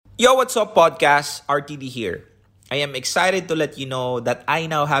Yo, what's up, podcast? RTD here. I am excited to let you know that I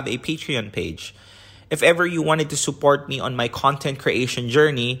now have a Patreon page. If ever you wanted to support me on my content creation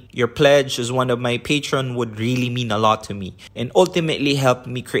journey, your pledge as one of my patron would really mean a lot to me and ultimately help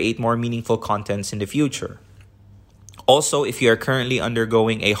me create more meaningful contents in the future. Also, if you are currently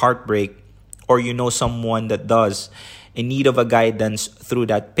undergoing a heartbreak or you know someone that does, in need of a guidance through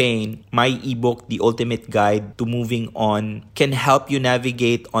that pain, my ebook, The Ultimate Guide to Moving On, can help you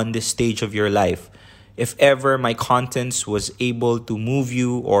navigate on this stage of your life. If ever my contents was able to move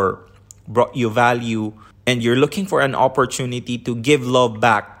you or brought you value, and you're looking for an opportunity to give love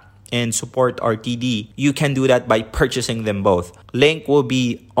back and support RTD, you can do that by purchasing them both. Link will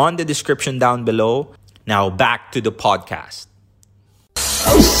be on the description down below. Now back to the podcast.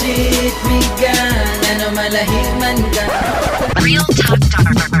 Oh shit, Miguel, ano malahiman ka? Real Talk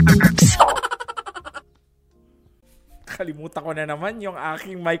Darbs. Kalimutan ko na naman yung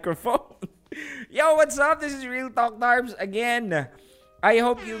aking microphone. Yo, what's up? This is Real Talk Darbs again. I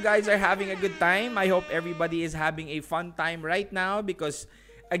hope you guys are having a good time. I hope everybody is having a fun time right now because,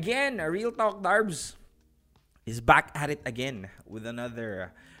 again, Real Talk Darbs is back at it again with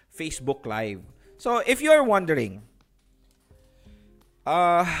another Facebook Live. So, if you're wondering,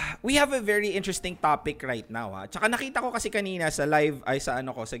 we have a very interesting topic right now, ha. Tsaka nakita ko kasi kanina sa live ay sa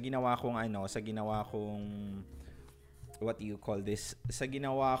ginawa kong what do you call this? Sa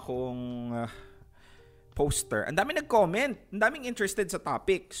ginawa kong poster. Ang daming nag-comment, ang daming interested sa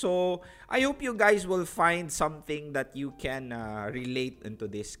topic. So, I hope you guys will find something that you can relate into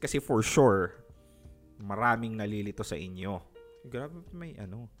this kasi for sure maraming nalilito sa inyo. Grabe,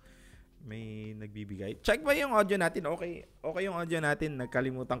 may nagbibigay. Check ba yung audio natin? Okay yung audio natin.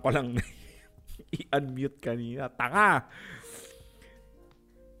 Nagkalimutan ko lang i-unmute kanina. Tanga,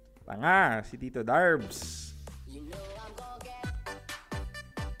 si Tito Darbs.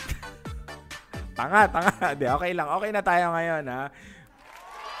 Tanga. Di, okay lang. Okay na tayo ngayon, ha?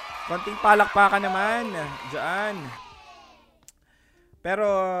 Konting palakpakan naman dyan. Pero,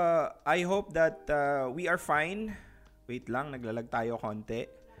 I hope that we are fine. Wait lang, naglalag tayo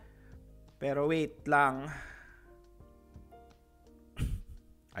konti. Pero wait lang.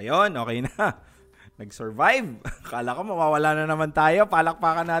 Ayun, okay na. Nag-survive. Akala ko mawawala na naman tayo.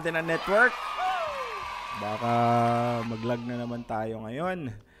 Palakpakan natin ang network. Baka mag-lag na naman tayo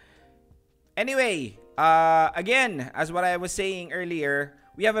ngayon. Anyway, again, as what I was saying earlier,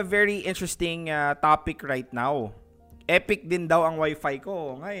 we have a very interesting topic right now. Epic din daw ang wifi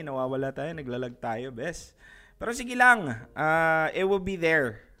ko. Ngay, nawawala tayo. Naglalag tayo, bes. Pero sige lang. It will be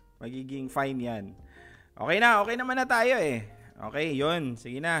there. Magiging fine yan. Okay naman na tayo eh. Okay, yun.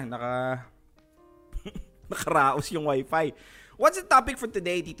 Sige na, nakaraos yung wifi. What's the topic for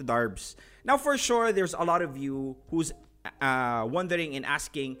today, Tito Darbs? Now, for sure, there's a lot of you who's wondering and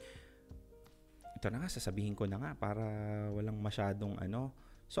asking, ito na nga, sasabihin ko na nga para walang masyadong ano.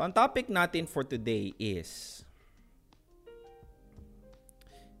 So, ang topic natin for today is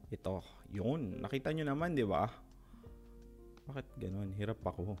ito, yun. Nakita nyo naman, di ba? Bakit ganun? Hirap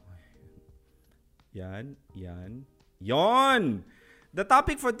ako. Yan. Yon! The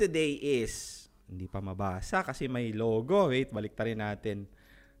topic for today is, hindi pa mabasa kasi may logo. Wait, baliktarin natin.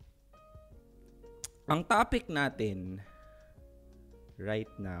 Ang topic natin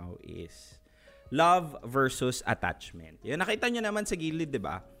right now is love versus attachment. Yan, nakita nyo naman sa gilid, di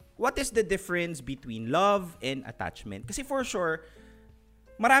ba? What is the difference between love and attachment? Kasi for sure,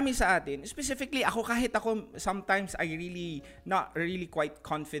 marami sa atin, specifically kahit ako, sometimes I really not really quite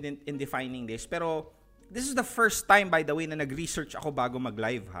confident in defining this. Pero this is the first time, by the way, na nag-research ako bago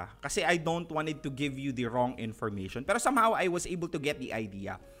mag-live, ha. Kasi I don't wanted to give you the wrong information. Pero somehow I was able to get the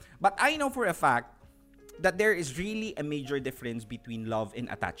idea. But I know for a fact that there is really a major difference between love and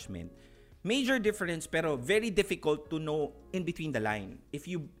attachment. Major difference, pero very difficult to know in between the line.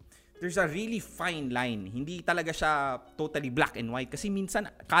 There's a really fine line. Hindi talaga siya totally black and white. Kasi minsan,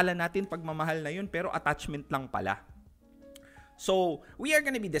 kala natin pagmamahal na yun, pero attachment lang pala. So, we are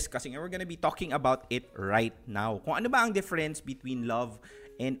gonna be discussing and we're gonna be talking about it right now. Kung ano ba ang difference between love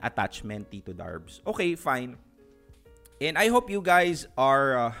and attachment, Tito Darbs. Okay, fine. And I hope you guys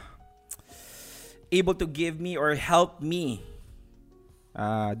are able to give me or help me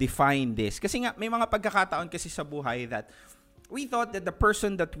define this. Kasi nga, may mga pagkakataon kasi sa buhay that we thought that the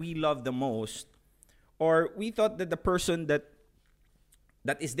person that we love the most, or we thought that the person that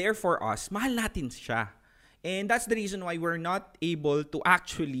is there for us, mahal natin siya. And that's the reason why we're not able to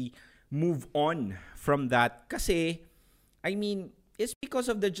actually move on from that. Kasi, it's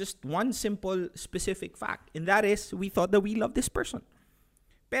because of the just one simple specific fact. And that is, we thought that we love this person.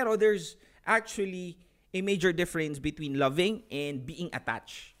 Pero there's actually a major difference between loving and being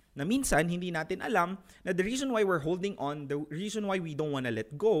attached. Na minsan, hindi natin alam na the reason why we're holding on, the reason why we don't wanna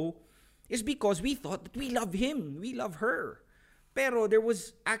let go, is because we thought that we love him, we love her. Pero there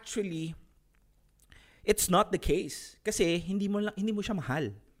was actually, it's not the case. Kasi hindi mo siya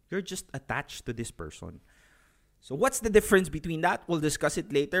mahal. You're just attached to this person. So what's the difference between that? We'll discuss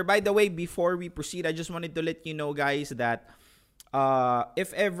it later. By the way, before we proceed, I just wanted to let you know, guys, that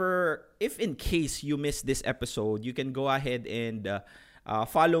if in case you missed this episode, you can go ahead and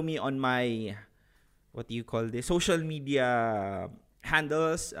follow me on my, social media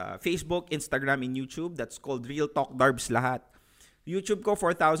handles, Facebook, Instagram, and YouTube. That's called Real Talk Darbs lahat. YouTube ko,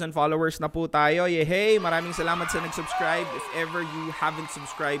 4,000 followers na po tayo. Hey, maraming salamat sa nag-subscribe. If ever you haven't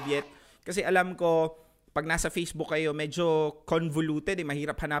subscribed yet, kasi alam ko, pag nasa Facebook kayo, medyo convoluted,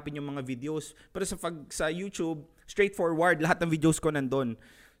 mahirap hanapin yung mga videos. Pero sa YouTube, straightforward, lahat ng videos ko nandun.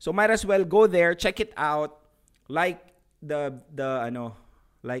 So might as well go there, check it out, like the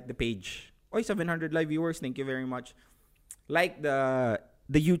page. Oy, 700 live viewers, thank you very much. Like the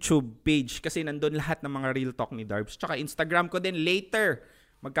YouTube page kasi nandun lahat ng mga Real Talk ni Darbs. Tsaka Instagram ko din later.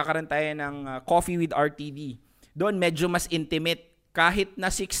 Magkakaroon tayo ng Coffee with RTD. Doon medyo mas intimate. Kahit na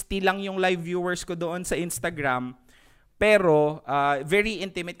 60 lang yung live viewers ko doon sa Instagram, pero very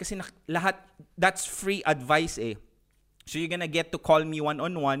intimate kasi lahat, that's free advice eh. So you're gonna get to call me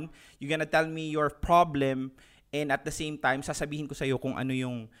one-on-one, you're gonna tell me your problem, and at the same time, sasabihin ko sa'yo kung ano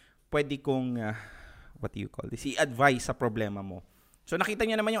yung pwede kong, i-advise sa problema mo. So nakita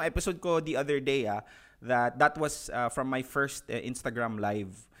niyo naman yung episode ko the other day, that was from my first Instagram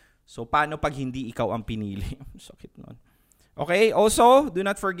live. So paano pag hindi ikaw ang pinili? Sakit nun. Okay, also, do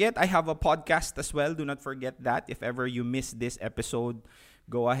not forget, I have a podcast as well. Do not forget that. If ever you missed this episode,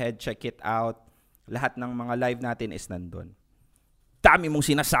 go ahead, check it out. Lahat ng mga live natin is nandun. Dami mong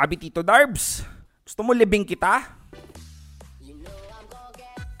sinasabi, Tito Darbs. Gusto mo libing kita?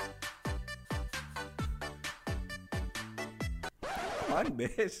 Come on,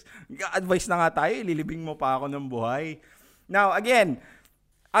 bes. Advice na nga tayo, ililibing mo pa ako ng buhay. Now, again,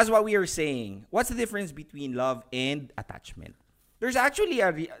 as what we are saying, what's the difference between love and attachment? There's actually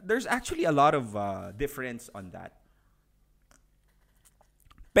a lot of difference on that.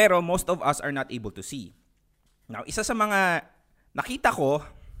 Pero most of us are not able to see. Now, isa sa mga nakita ko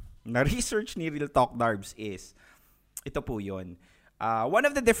na research ni Real Talk Darbs is, ito po yun. One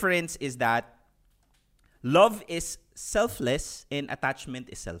of the difference is that love is selfless and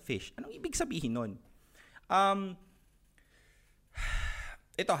attachment is selfish. Anong ibig sabihin nun?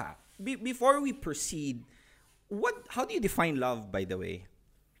 Ito before we proceed, how do you define love, by the way?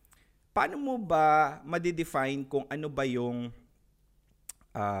 Paano mo ba ma-define kung ano ba yung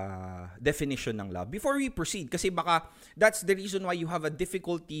definition ng love? Before we proceed, kasi baka that's the reason why you have a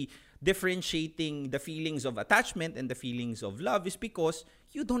difficulty differentiating the feelings of attachment and the feelings of love is because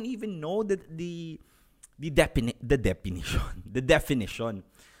you don't even know the definition.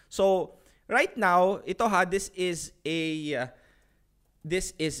 So, right now, this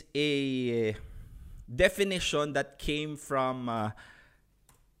is a definition that came from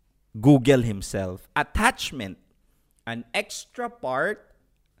Google himself. Attachment, an extra part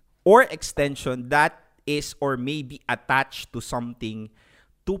or extension that is or may be attached to something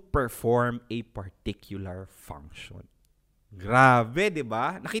to perform a particular function. Grabe, di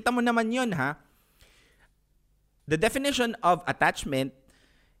ba? Nakita mo naman yun, ha? The definition of attachment,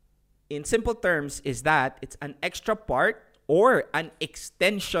 in simple terms, is that it's an extra part or an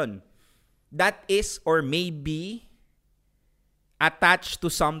extension that is or may be attached to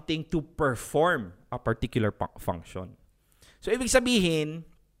something to perform a particular function. So, ibig sabihin,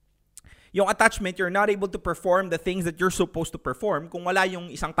 yung attachment, you're not able to perform the things that you're supposed to perform kung wala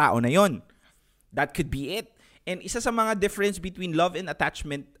yung isang tao na yon. That could be it. And isa sa mga difference between love and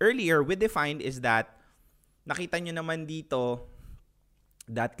attachment earlier we defined is that nakita nyo naman dito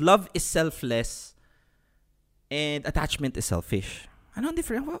that love is selfless and attachment is selfish. Anong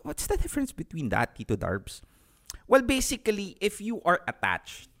difference? What's the difference between that, Tito Darbs? Well, basically, if you are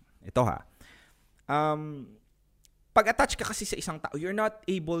attached, ito pag attached ka kasi sa isang tao, you're not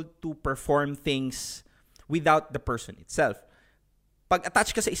able to perform things without the person itself. Pag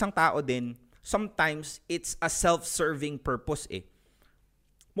attached ka sa isang tao din, sometimes it's a self-serving purpose eh.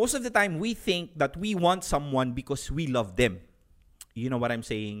 Most of the time, we think that we want someone because we love them. You know what I'm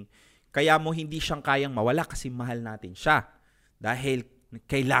saying? Kaya mo hindi siyang kayang mawala kasi mahal natin siya. Dahil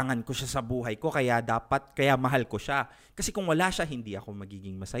kailangan ko siya sa buhay ko, kaya mahal ko siya. Kasi kung wala siya, hindi ako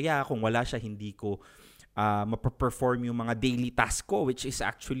magiging masaya. Kung wala siya, hindi ko mapaperform yung mga daily task ko, which is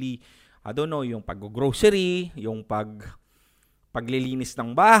actually, I don't know, yung pag-grocery, yung paglilinis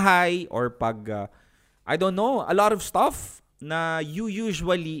ng bahay, or I don't know, a lot of stuff. na you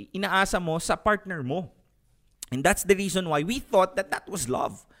usually inaasa mo sa partner mo. And that's the reason why we thought that that was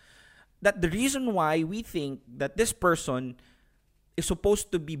love. That the reason why we think that this person is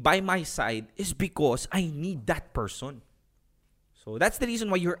supposed to be by my side is because I need that person. So that's the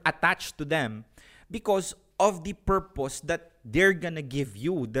reason why you're attached to them, because of the purpose that they're gonna give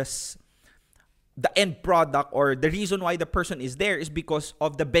you. The end product, or the reason why the person is there, is because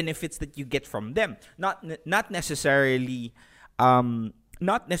of the benefits that you get from them. Not necessarily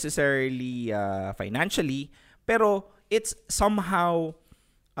financially, pero it's somehow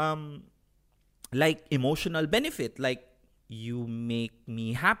like emotional benefit. Like, you make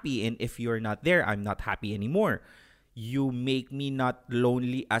me happy, and if you're not there, I'm not happy anymore. You make me not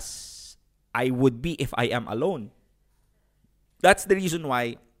lonely as I would be if I am alone. That's the reason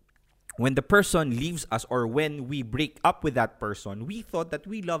why when the person leaves us, or when we break up with that person, we thought that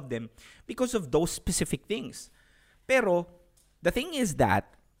we love them because of those specific things. Pero the thing is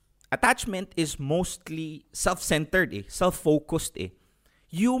that attachment is mostly self-centered, self-focused.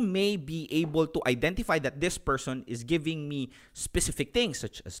 You may be able to identify that this person is giving me specific things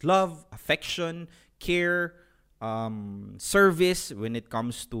such as love, affection, care, service when it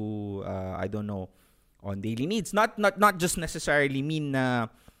comes to on daily needs. Not just necessarily mean na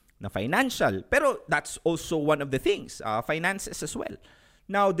financial, pero that's also one of the things, finances as well.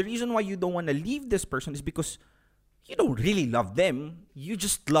 Now, the reason why you don't want to leave this person is because you don't really love them. You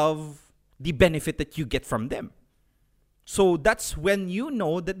just love the benefit that you get from them. So that's when you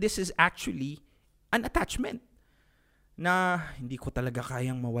know that this is actually an attachment. Na hindi ko talaga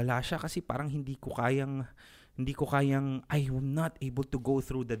kayang mawala siya kasi parang hindi ko kayang I am not able to go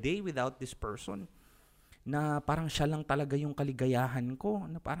through the day without this person. Na parang siya lang talaga yung kaligayahan ko.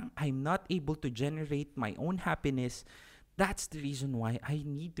 Na parang I'm not able to generate my own happiness. That's the reason why I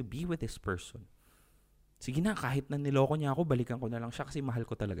need to be with this person. Sige na, kahit na niloko niya ako, balikan ko na lang siya kasi mahal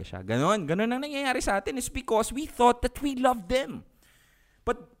ko talaga siya. Ganon ang nangyayari sa atin is because we thought that we loved them.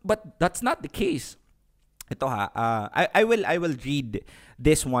 But that's not the case. Ito I will read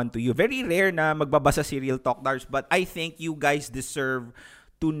this one to you. Very rare na magbabasa si Real Talk Dars, but I think you guys deserve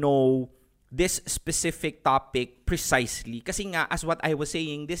to know this specific topic precisely. Kasi nga, as what I was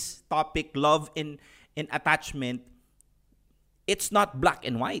saying, this topic, love and attachment, it's not black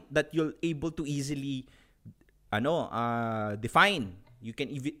and white that you'll able to easily define. You can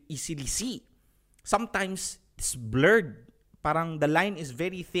easily see. Sometimes it's blurred. Parang the line is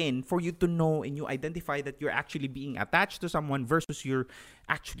very thin for you to know and you identify that you're actually being attached to someone versus you're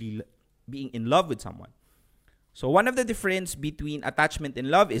actually being in love with someone. So one of the difference between attachment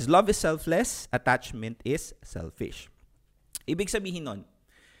and love is selfless, attachment is selfish. Ibig sabihin nun,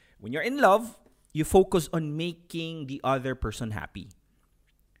 when you're in love, you focus on making the other person happy.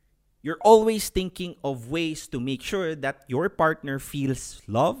 You're always thinking of ways to make sure that your partner feels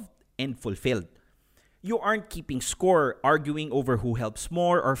loved and fulfilled. You aren't keeping score, arguing over who helps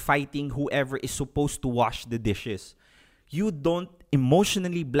more, or fighting whoever is supposed to wash the dishes. You don't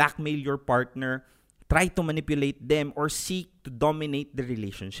emotionally blackmail your partner, try to manipulate them, or seek to dominate the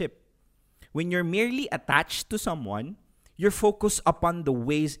relationship. When you're merely attached to someone, you're focused upon the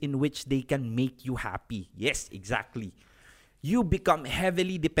ways in which they can make you happy. Yes, exactly. You become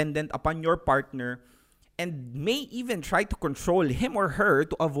heavily dependent upon your partner and may even try to control him or her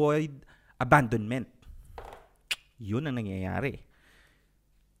to avoid abandonment. Yun ang nangyayari.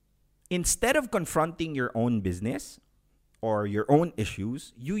 Instead of confronting your own business or your own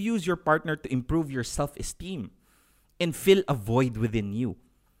issues, you use your partner to improve your self-esteem and fill a void within you.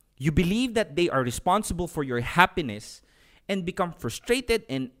 You believe that they are responsible for your happiness and become frustrated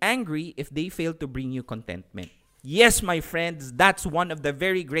and angry if they fail to bring you contentment. Yes, my friends, that's one of the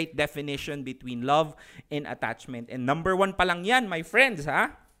very great definition between love and attachment. And number one pa lang yan, my friends,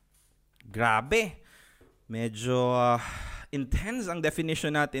 ha? Grabe. Medyo intense ang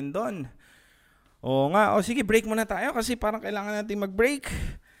definition natin doon. Oo nga. O sige, break muna tayo kasi parang kailangan natin mag-break.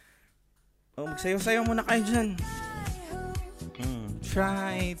 O magsayaw-sayaw muna kayo dyan.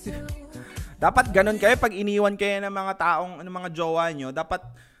 Try to... Dapat ganun kayo pag iniwan kayo ng mga taong, ng mga jowa nyo. Dapat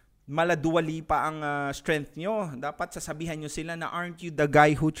maladuwali pa ang strength nyo. Dapat sasabihan nyo sila na, aren't you the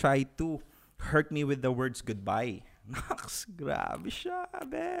guy who tried to hurt me with the words goodbye? Naks, grabe siya,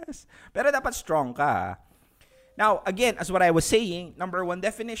 bes. Pero dapat strong ka. Now, again, as what I was saying, number one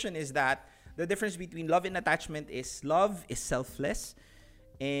definition is that the difference between love and attachment is love is selfless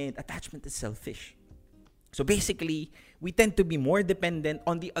and attachment is selfish. So basically, we tend to be more dependent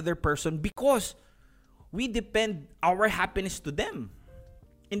on the other person because we depend our happiness to them.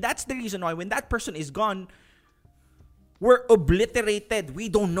 And that's the reason why when that person is gone, we're obliterated. We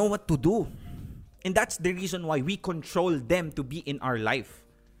don't know what to do. And that's the reason why we control them to be in our life.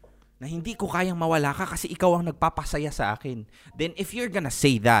 Na hindi ko kayang mawala ka kasi ikaw ang nagpapasaya sa akin. Then if you're gonna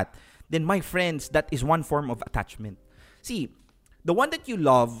say that, then my friends, that is one form of attachment. See, the one that you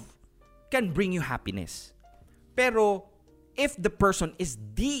love can bring you happiness. Pero if the person is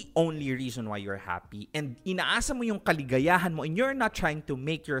the only reason why you're happy and inaasa mo yung kaligayahan mo and you're not trying to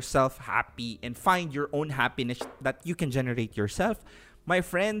make yourself happy and find your own happiness that you can generate yourself, my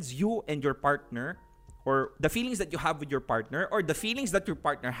friends, you and your partner, or the feelings that you have with your partner, or the feelings that your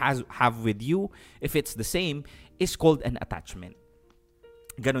partner have with you, if it's the same, is called an attachment.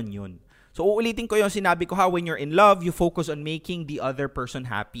 Ganon yun. So, uulitin ko yung sinabi ko when you're in love, you focus on making the other person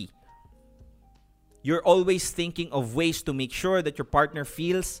happy. You're always thinking of ways to make sure that your partner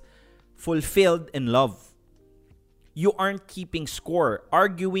feels fulfilled and loved. You aren't keeping score,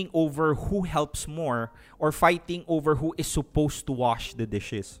 arguing over who helps more, or fighting over who is supposed to wash the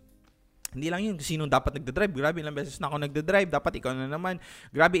dishes. Hindi lang yun, sinong dapat nagdadrive. Grabe, ilang beses na ako nagdadrive. Dapat ikaw na naman.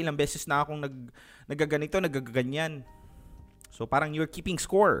 Grabe, ilang beses na akong nagaganito, nagaganyan. So, parang you're keeping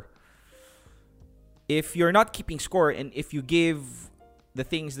score. If you're not keeping score and if you give the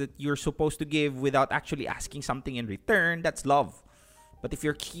things that you're supposed to give without actually asking something in return, that's love. But if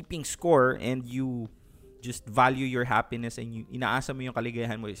you're keeping score and you just value your happiness and you inaasa mo yung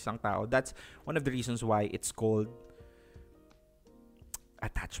kaligayahan mo sa isang tao, that's one of the reasons why it's called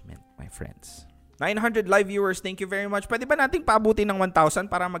attachment, my friends. 900 live viewers, thank you very much. Pwede ba nating paabutin ng 1,000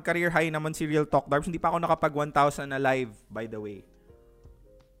 para mag-career high naman si Real Talk Darbs? Hindi pa ako nakapag 1,000 na live, by the way.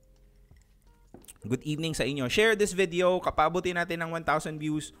 Good evening sa inyo. Share this video. Kapaabutin natin ng 1,000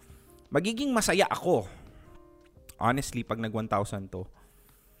 views. Magiging masaya ako. Honestly, pag nag 1,000 to.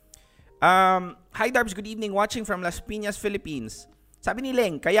 Hi Darbs, good evening. Watching from Las Piñas, Philippines. Sabi ni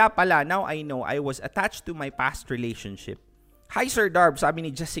Leng, kaya pala, now I know I was attached to my past relationship. Hi Sir Darbs, sabi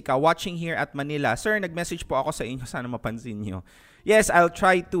ni Jessica, watching here at Manila. Sir, nag-message po ako sa inyo. Sana mapansin nyo. Yes, I'll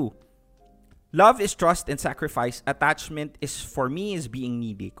try to. Love is trust and sacrifice. Attachment is, for me, is being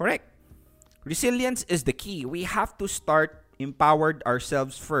needy. Correct. Resilience is the key. We have to start empowered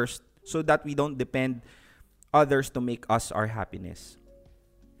ourselves first so that we don't depend others to make us our happiness.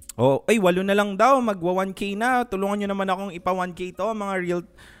 Oh, ay, 8 na lang daw. Magwa 1K na. Tulungan nyo naman akong ipa 1K to,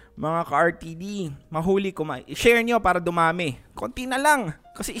 mga ka-RTD. Mahuli ko. Share nyo para dumami. Konti na lang.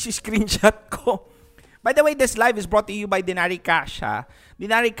 Kasi isi-screenshot ko. By the way, this live is brought to you by Denari Cash. Ha?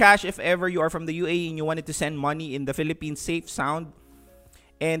 Denari Cash, if ever you are from the UAE and you wanted to send money in the Philippines safe, sound,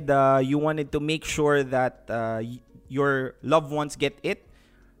 and you wanted to make sure that your loved ones get it,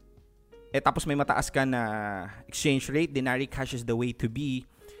 tapos may mataas ka na exchange rate, Denari Cash is the way to be.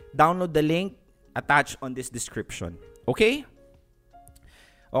 Download the link attached on this description. Okay?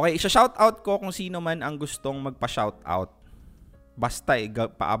 Okay, isa-shoutout ko kung sino man ang gustong magpa-shoutout. Basta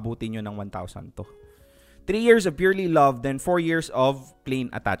paabutin nyo ng 1,000 to. 3 years of purely love, then 4 years of plain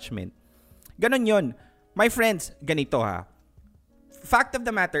attachment. Ganon yun. My friends, ganito ha. Fact of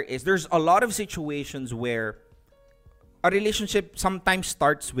the matter is, there's a lot of situations where a relationship sometimes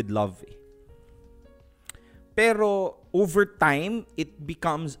starts with love. Pero over time, it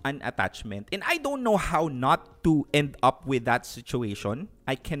becomes an attachment. And I don't know how not to end up with that situation.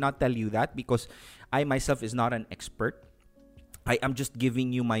 I cannot tell you that because I myself is not an expert. I am just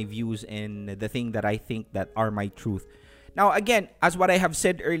giving you my views and the thing that I think that are my truth. Now, again, as what I have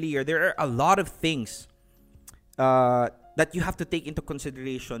said earlier, there are a lot of things that you have to take into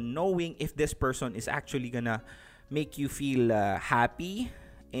consideration, knowing if this person is actually gonna make you feel happy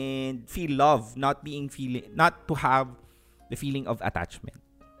and feel love, not to have the feeling of attachment.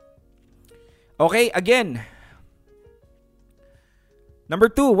 Okay, again. Number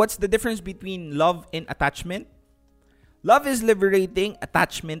 2, what's the difference between love and attachment? Love is liberating,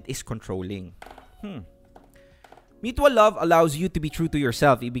 attachment is controlling. Mutual love allows you to be true to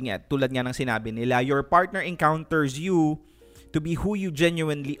yourself. Ibig nga, tulad nga ng sinabi nila, your partner encounters you to be who you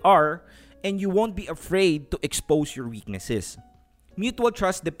genuinely are and you won't be afraid to expose your weaknesses. Mutual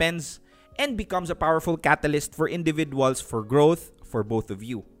trust depends and becomes a powerful catalyst for individuals for growth for both of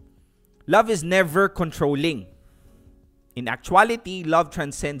you. Love is never controlling. In actuality, love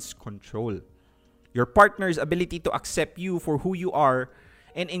transcends control. Your partner's ability to accept you for who you are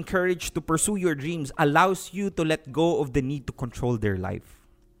and encourage to pursue your dreams allows you to let go of the need to control their life.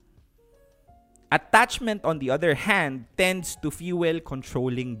 Attachment, on the other hand, tends to fuel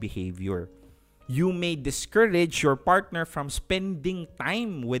controlling behavior. You may discourage your partner from spending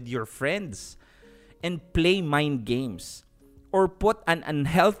time with your friends and play mind games, or put an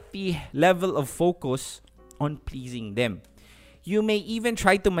unhealthy level of focus on pleasing them. You may even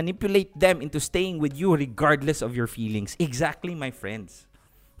try to manipulate them into staying with you regardless of your feelings. Exactly, my friends.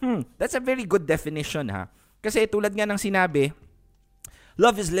 That's a very good definition, ha? Kasi tulad nga ng sinabi,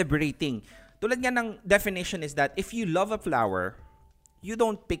 love is liberating. Tulad nga ng definition is that if you love a flower, you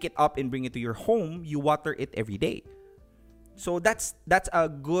don't pick it up and bring it to your home, you water it every day. So that's a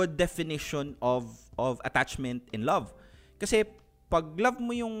good definition of attachment in love. Kasi pag love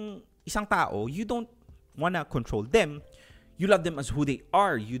mo yung isang tao, you don't wanna control them. You love them as who they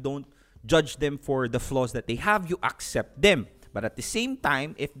are. You don't judge them for the flaws that they have. You accept them. But at the same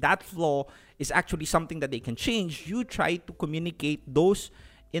time, if that flaw is actually something that they can change, you try to communicate those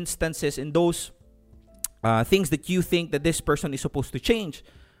instances and those things that you think that this person is supposed to change.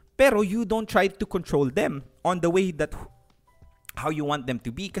 Pero you don't try to control them on the way that how you want them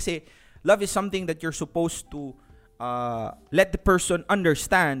to be. Kasi love is something that you're supposed to let the person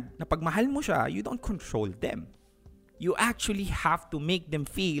understand na pag mahal mo siya, you don't control them. You actually have to make them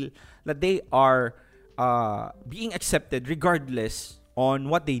feel that they are being accepted regardless on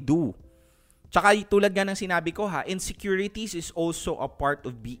what they do. Tsaka tulad nga ng sinabi ko insecurities is also a part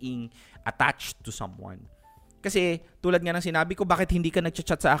of being attached to someone. Kasi tulad nga ng sinabi ko, bakit hindi ka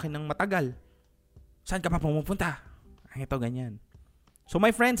nagchat-chat sa akin ng matagal? Saan ka pa pumupunta? Ito, ganyan. So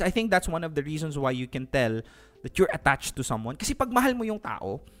my friends, I think that's one of the reasons why you can tell that you're attached to someone. Kasi pag mahal mo yung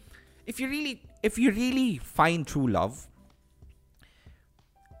tao, if you really find true love,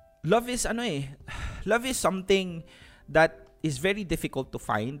 love is love is something that is very difficult to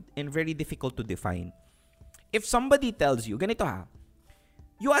find and very difficult to define. If somebody tells you, ganito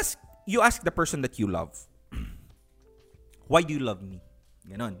you ask the person that you love, why do you love me?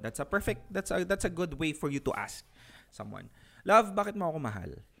 Ganon. That's a good way for you to ask someone. Love, bakit mo ako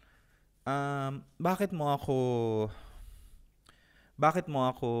mahal? Bakit mo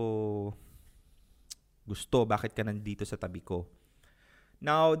ako gusto? Bakit ka nandito sa tabi ko?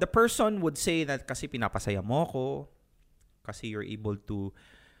 Now, the person would say that kasi pinapasaya mo ako, kasi you're able to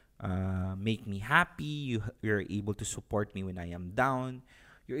make me happy, you're able to support me when I am down,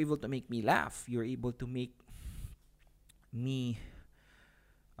 you're able to make me laugh, you're able to make me,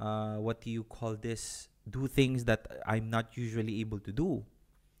 what do you call this, do things that I'm not usually able to do.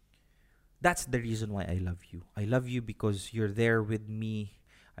 That's the reason why I love you. I love you because you're there with me.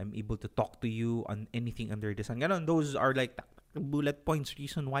 I'm able to talk to you on anything under the sun. Ganon, those are like bullet points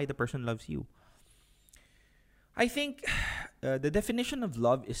reason why the person loves you. I think the definition of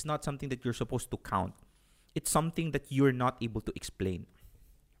love is not something that you're supposed to count. It's something that you're not able to explain.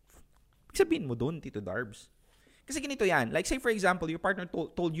 Sabihin mo dun, Tito Darbs. Kasi ganito yan. Like say for example, your partner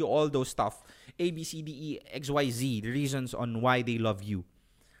told you all those stuff, A, B, C, D, E, X, Y, Z, the reasons on why they love you.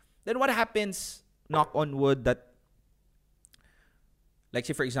 Then what happens, knock on wood, that like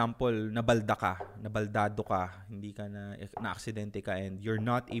say for example, nabaldado ka, hindi ka na-aksidente ka, and you're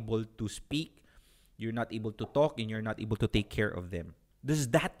not able to speak, you're not able to talk, and you're not able to take care of them. Does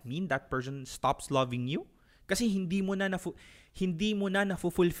that mean that person stops loving you? Kasi hindi mo na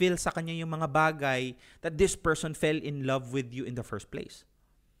na-fulfill sa kanya yung mga bagay that this person fell in love with you in the first place.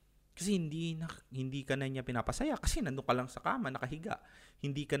 Kasi hindi ka na niya pinapasaya kasi nandun ka lang sa kama, nakahiga.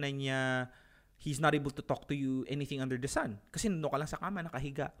 Hindi ka na niya, he's not able to talk to you anything under the sun. Kasi nandun ka lang sa kama,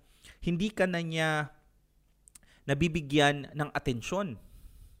 nakahiga. Hindi ka na niya nabibigyan ng atensyon.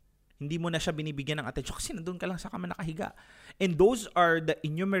 Hindi mo na siya binibigyan ng atensyon kasi nandun ka lang sa kama, nakahiga. And those are the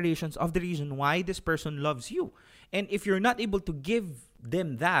enumerations of the reason why this person loves you. And if you're not able to give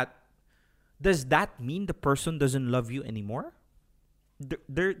them that, does that mean the person doesn't love you anymore?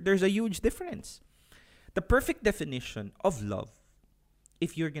 There's a huge difference. The perfect definition of love,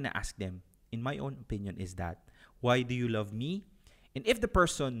 if you're gonna ask them, in my own opinion, is that, why do you love me? And if the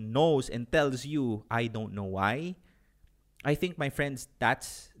person knows and tells you, I don't know why, I think, my friends,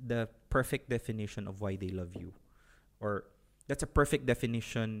 that's the perfect definition of why they love you. Or that's a perfect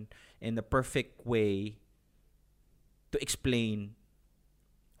definition and the perfect way to explain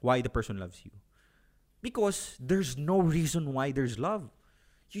why the person loves you. Because there's no reason why there's love.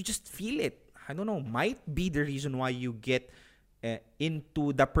 You just feel it. I don't know, might be the reason why you get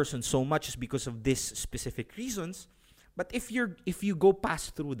into that person so much is because of these specific reasons. But if you go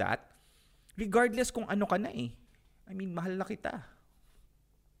past through that, regardless kung ano ka na I mean, mahal na kita.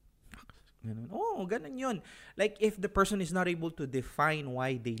 Ganun. Oh, ganun yun. Like, if the person is not able to define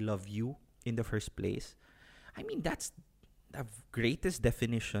why they love you in the first place, I mean, that's the greatest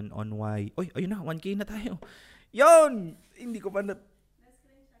definition on why... Oy, ayun na, 1K na tayo. Yun! Hindi ko pa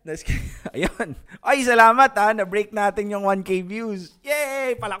Ayun. Ay, salamat na-break natin yung 1K views.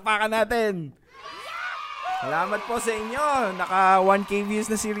 Yay! Palakpakan natin. Salamat po sa inyo. Naka 1K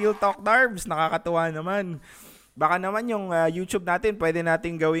views na si Real Talk Darbs. Nakakatuwa naman. Baka naman yung YouTube natin, pwede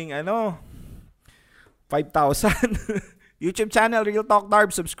nating gawing 5,000. YouTube channel, Real Talk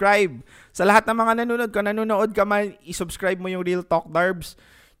Darbs. Subscribe. Sa lahat ng mga nanonood, kung nanonood ka man, i-subscribe mo yung Real Talk Darbs.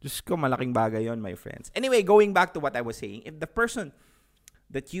 Diyos ko, malaking bagay yon, my friends. Anyway, going back to what I was saying, if the person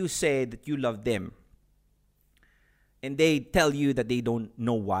that you say that you love them, and they tell you that they don't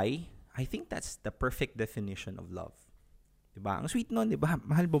know why, I think that's the perfect definition of love. Diba? Ang sweet nun, diba?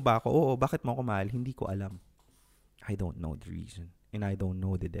 Mahal mo ba ako? Oo, bakit mo ako mahal? Hindi ko alam. I don't know the reason. And I don't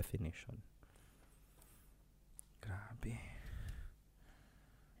know the definition. Grabe.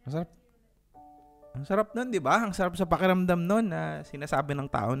 Ang sarap nun, diba? Ang sarap sa pakiramdam nun na sinasabi ng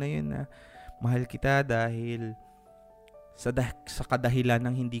tao na yun na mahal kita dahil sa kadahilan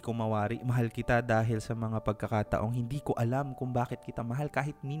ng hindi ko mawari. Mahal kita dahil sa mga pagkakataong hindi ko alam kung bakit kita mahal.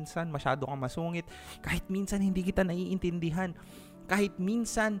 Kahit minsan masyado kang masungit. Kahit minsan hindi kita naiintindihan. Kahit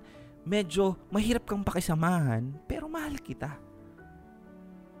minsan medyo mahirap kang pakisamahan. Pero mahal kita.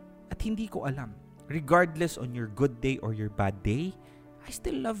 At hindi ko alam. Regardless on your good day or your bad day, I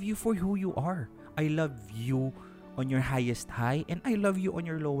still love you for who you are. I love you on your highest high and I love you on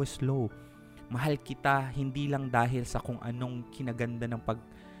your lowest low. Mahal kita hindi lang dahil sa kung anong kinaganda ng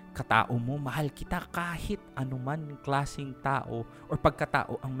pagkatao mo. Mahal kita kahit anuman klaseng tao or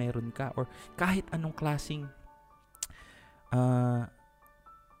pagkatao ang meron ka or kahit anong klaseng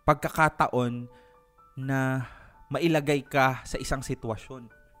pagkakataon na mailagay ka sa isang sitwasyon.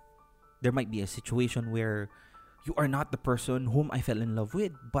 There might be a situation where you are not the person whom I fell in love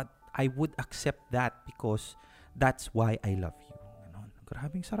with, but I would accept that because that's why I love you.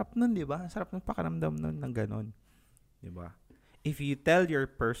 Grabing sarap nun, di ba? Sarap ng pakaramdam nun ng ganon. Di ba? If you tell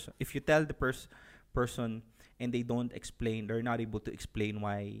the person and they don't explain, they're not able to explain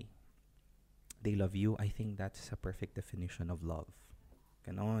why they love you, I think that's a perfect definition of love.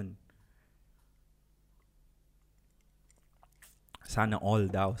 Ganon. Sana all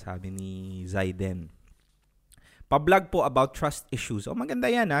daw, sabi ni Zaiden. Pa-vlog po about trust issues. Oh,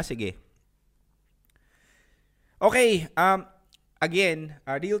 maganda yan ha. Sige. Okay, again,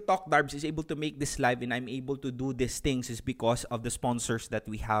 Real Talk Darbs is able to make this live and I'm able to do these things is because of the sponsors that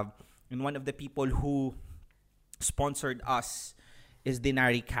we have. And one of the people who sponsored us is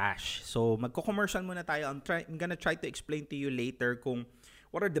Denari Cash. So, magko-commercial muna tayo. I'm gonna try to explain to you later kung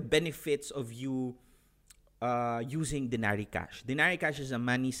what are the benefits of you using Denari Cash. Denari Cash is a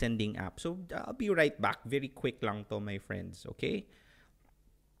money sending app. So, I'll be right back. Very quick lang to, my friends. Okay?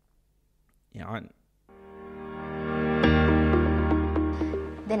 Yan.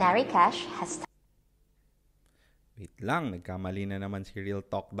 Denari Cash has... Wait lang, nagkamali na naman si Real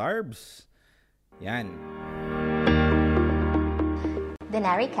Talk Darbs. Yan.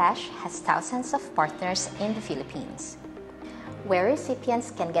 Denari Cash has thousands of partners in the Philippines, where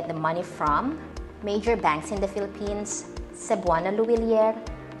recipients can get the money from major banks in the Philippines, Cebuana Luwilier,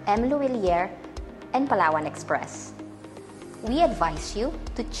 M. Luwilier, and Palawan Express. We advise you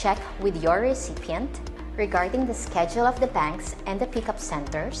to check with your recipient regarding the schedule of the banks and the pickup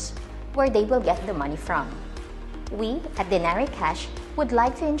centers where they will get the money from. We at Denari Cash would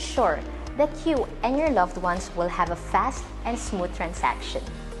like to ensure that you and your loved ones will have a fast and smooth transaction.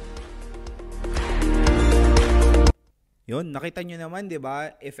 Yun, nakita nyo naman, di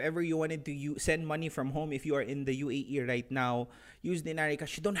ba? If ever you wanted to send money from home, if you are in the UAE right now, use Denari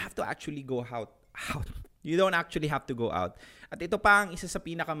Cash. You don't have to actually go out. You don't actually have to go out. At ito pa ang isa sa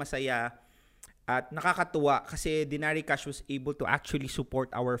pinakamasaya at nakakatuwa kasi Denari Cash was able to actually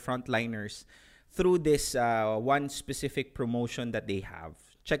support our frontliners through this one specific promotion that they have.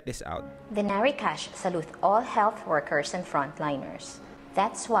 Check this out. Denari Cash salute all health workers and frontliners.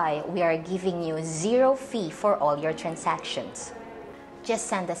 That's why we are giving you 0 fee for all your transactions.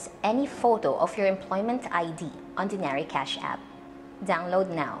 Just send us any photo of your employment ID on Denari Cash app. Download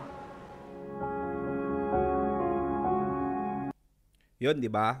now. Yun,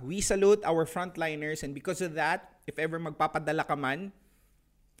 di ba? We salute our frontliners and because of that, if ever magpapadala ka man,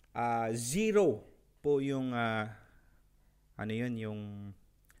 0 po yung yung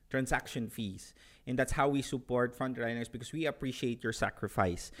transaction fees. And that's how we support frontliners because we appreciate your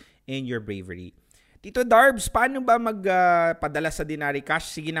sacrifice and your bravery. Tito Darbs, paano ba magpadala sa Denari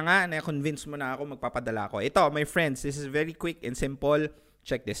Cash? Sige na nga, na-convince mo na ako, magpapadala ako. Ito, my friends, this is very quick and simple.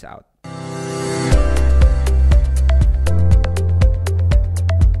 Check this out.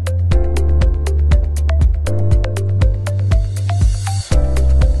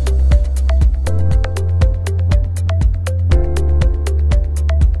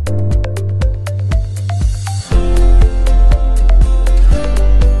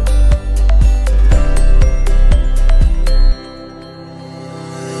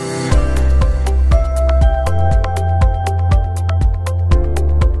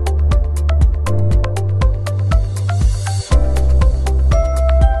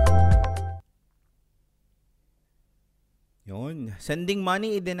 Sending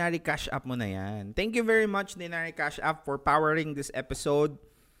money, Denari Cash App mo na yan. Thank you very much, Denari Cash App, for powering this episode.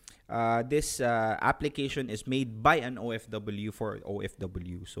 This application is made by an OFW for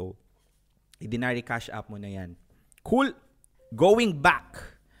OFW. So, Denari Cash App mo na yan. Cool. Going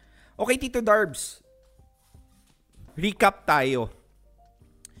back. Okay, Tito Darbs. Recap tayo.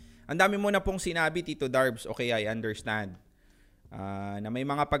 Ang dami mo na pong sinabi, Tito Darbs. Okay, I understand. Na may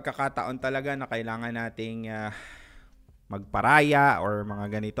mga pagkakataon talaga na kailangan nating magparaya or mga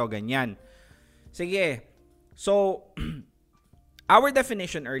ganito, ganyan. Sige. So, our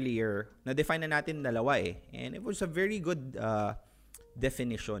definition earlier, na-define na natin dalawa eh. And it was a very good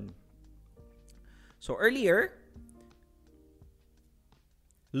definition. So, earlier,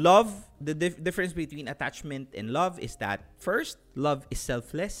 love, the difference between attachment and love is that, first, love is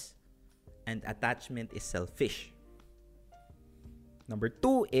selfless and attachment is selfish. Number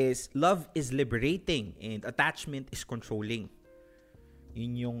 2 is love is liberating and attachment is controlling.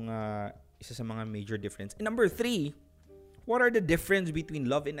 Yun yung isa sa mga major difference. And number 3, what are the difference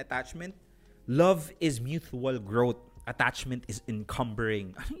between love and attachment? Love is mutual growth. Attachment is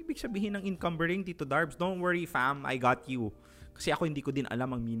encumbering. Ano ibig sabihin ng encumbering, Tito Darbs? Don't worry, fam. I got you. Kasi ako hindi ko din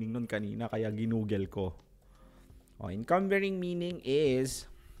alam ang meaning nun kanina, kaya ginugel ko. Encumbering meaning is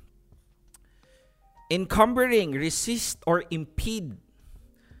encumbering, resist or impede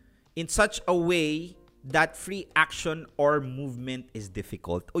in such a way that free action or movement is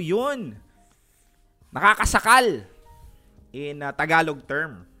difficult. O yun! Nakakasakal in Tagalog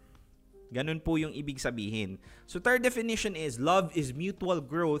term. Ganun po yung ibig sabihin. So third definition is love is mutual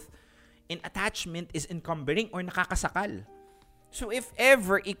growth and attachment is encumbering or nakakasakal. So if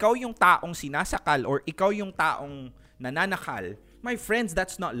ever ikaw yung taong sinasakal or ikaw yung taong nananakal, my friends,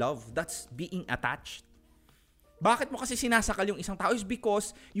 that's not love. That's being attached. Bakit mo kasi sinasakal yung isang tao is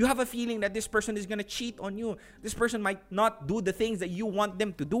because you have a feeling that this person is gonna cheat on you. This person might not do the things that you want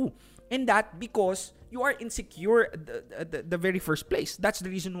them to do. And that because you are insecure at the very first place. That's the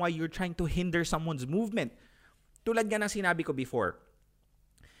reason why you're trying to hinder someone's movement. Tulad nga ng sinabi ko before.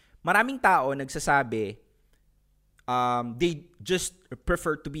 Maraming tao nagsasabi, they just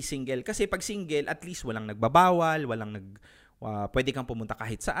prefer to be single. Kasi pag single, at least walang nagbabawal, pwede kang pumunta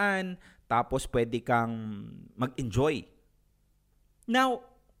kahit saan, tapos pwede kang mag-enjoy. Now,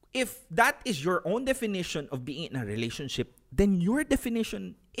 if that is your own definition of being in a relationship, then your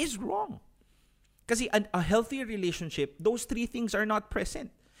definition is wrong. Kasi a healthy relationship, those three things are not present.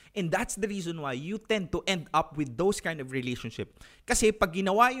 And that's the reason why you tend to end up with those kind of relationship. Kasi pag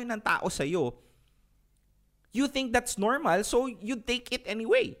ginawa yun ng tao sa'yo, you think that's normal, so you take it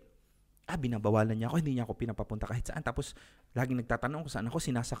anyway. Binabawalan niya ako, hindi niya ako pinapapunta kahit saan. Tapos, laging nagtatanong kung saan ako,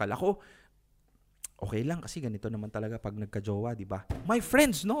 sinasakal ako. Okay lang, kasi ganito naman talaga pag nagka-jowa, di ba? My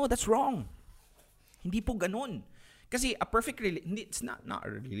friends, no, that's wrong. Hindi po ganun. Kasi a perfect it's not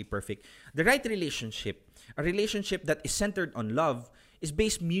really perfect. The right relationship, a relationship that is centered on love, is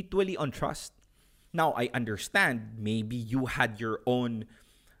based mutually on trust. Now, I understand, maybe you had your own,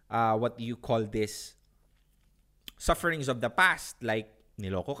 what do you call this, sufferings of the past, like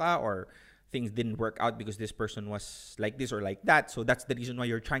niloko ka or things didn't work out because this person was like this or like that. So that's the reason why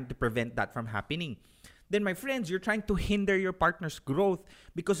you're trying to prevent that from happening. Then my friends, you're trying to hinder your partner's growth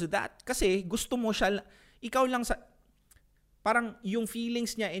because of that. Kasi gusto mo siya, ikaw lang sa, parang yung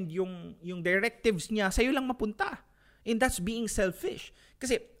feelings niya and yung directives niya sa'yo lang mapunta. And that's being selfish.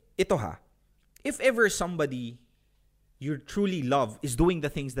 Kasi ito if ever somebody you truly love is doing the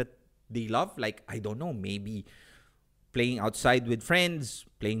things that they love, like, I don't know, maybe playing outside with friends,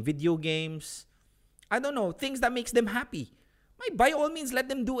 playing video games, I don't know, things that makes them happy. By all means, let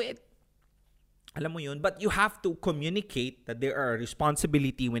them do it. Alam mo yun? But you have to communicate that there are a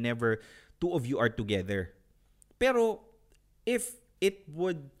responsibility whenever two of you are together. Pero, if it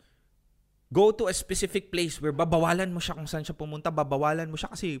would go to a specific place where babawalan mo siya kung saan siya pumunta, babawalan mo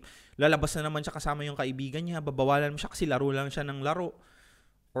siya kasi lalabas na naman siya kasama yung kaibigan niya, babawalan mo siya kasi laro lang siya ng laro.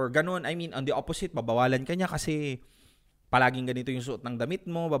 Or ganun, I mean, on the opposite, babawalan ka niya kasi palaging ganito yung suot ng damit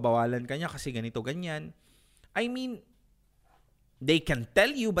mo, babawalan ka niya kasi ganito, ganyan. I mean, they can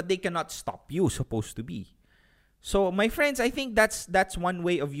tell you, but they cannot stop you, supposed to be. So, my friends, I think that's one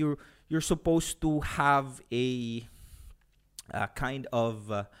way of you're supposed to have a kind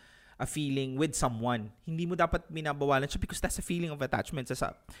of a feeling with someone. Hindi mo dapat minabawalan siya because that's a feeling of attachment.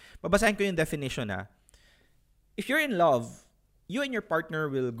 Babasahin ko yung definition If you're in love, you and your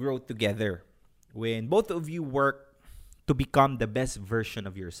partner will grow together when both of you work to become the best version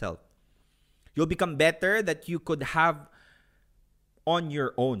of yourself. You'll become better that you could have on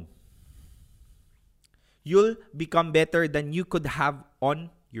your own. You'll become better than you could have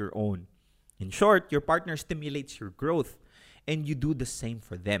on your own. In short, your partner stimulates your growth and you do the same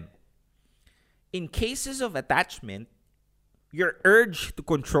for them. In cases of attachment, your urge to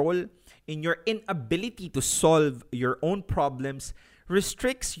control and your inability to solve your own problems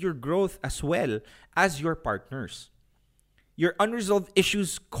restricts your growth as well as your partner's. Your unresolved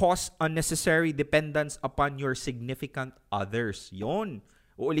issues cause unnecessary dependence upon your significant others. Yon.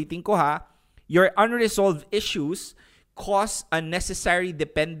 Uulitin ko ha. Your unresolved issues cause unnecessary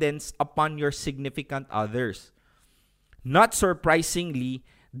dependence upon your significant others. Not surprisingly,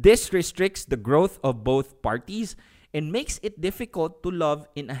 this restricts the growth of both parties and makes it difficult to love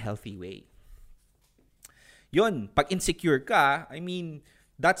in a healthy way. Yun, pag insecure ka,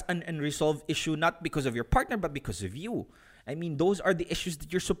 that's an unresolved issue not because of your partner but because of you. Those are the issues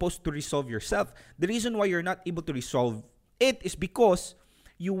that you're supposed to resolve yourself. The reason why you're not able to resolve it is because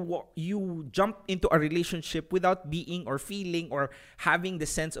you jump into a relationship without being or feeling or having the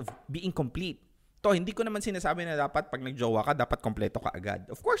sense of being complete. To, hindi ko naman sinasabi na dapat pag nagjowa ka, dapat kompleto ka agad.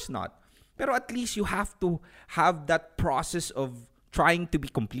 Of course not. Pero at least you have to have that process of trying to be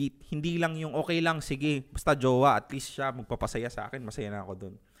complete. Hindi lang yung okay lang, sige, basta jowa, at least siya magpapasaya sa akin, masaya na ako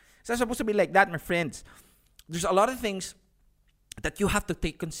dun. It's supposed to be like that, my friends. There's a lot of things that you have to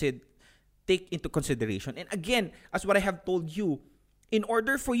take into consideration. And again, as what I have told you, in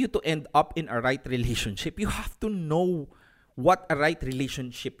order for you to end up in a right relationship, you have to know what a right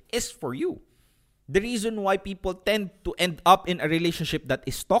relationship is for you. The reason why people tend to end up in a relationship that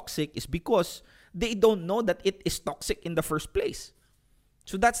is toxic is because they don't know that it is toxic in the first place.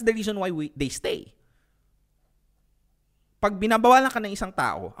 So that's the reason why they stay. Pag binabawalan ka ng isang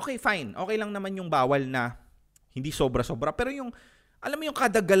tao, okay, fine. Okay lang naman yung bawal na hindi sobra-sobra. Pero yung, alam mo yung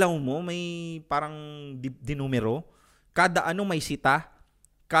kada galaw mo, may parang dinumero. Kada ano may sita.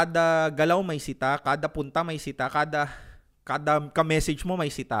 Kada galaw may sita. Kada punta may sita. Kada ka-message mo may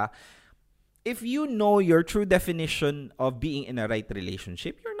sita. If you know your true definition of being in a right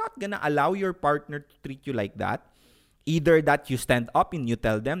relationship, you're not gonna allow your partner to treat you like that. Either that you stand up and you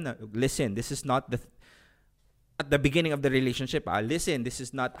tell them, listen, this is not at the beginning of the relationship, listen, this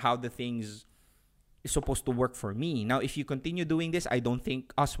is not how the things is supposed to work for me. Now, if you continue doing this, I don't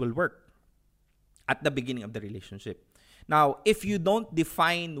think us will work at the beginning of the relationship. Now, if you don't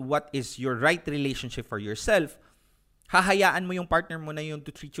define what is your right relationship for yourself, hahayaan mo yung partner mo na yun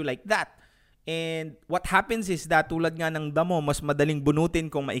to treat you like that. And what happens is that tulad nga ng damo, mas madaling bunutin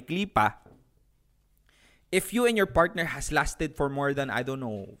kung maikli pa. If you and your partner has lasted for more than, 5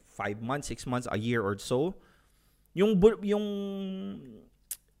 months, 6 months, a year or so, what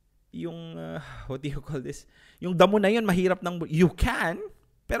do you call this? Yung damo na yun, mahirap you can,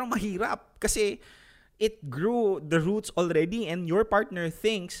 pero mahirap. Kasi it grew the roots already and your partner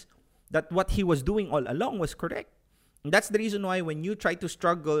thinks that what he was doing all along was correct. And that's the reason why when you try to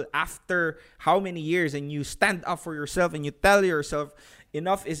struggle after how many years and you stand up for yourself and you tell yourself,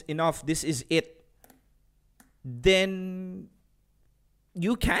 enough is enough, this is it, then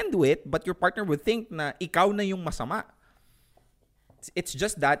you can do it, but your partner would think na ikaw na yung masama. It's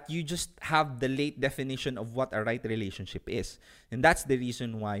just that you just have the late definition of what a right relationship is. And that's the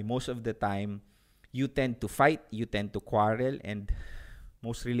reason why most of the time you tend to fight, you tend to quarrel, and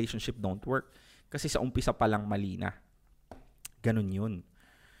most relationships don't work. Kasi sa umpisa pa lang mali na. Ganun yun.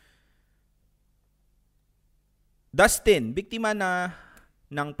 Dustin, biktima na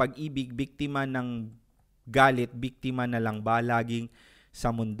ng pag-ibig, biktima ng galit, biktima na lang ba laging sa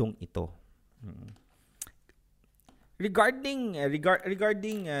mundong ito? Regarding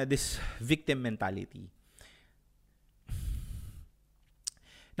this victim mentality.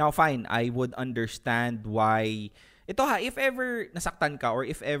 Now fine, I would understand why if ever nasaktan ka or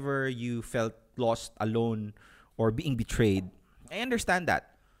if ever you felt lost, alone, or being betrayed, I understand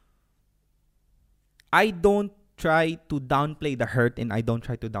that. I don't try to downplay the hurt and I don't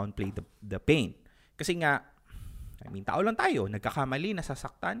try to downplay the pain. Kasi nga, tao lang tayo, nagkakamali,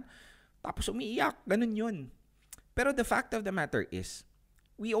 nasasaktan, tapos umiiyak, ganun yun. Pero the fact of the matter is,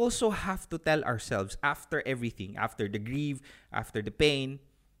 we also have to tell ourselves after everything, after the grief, after the pain,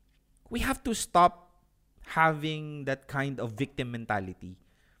 we have to stop having that kind of victim mentality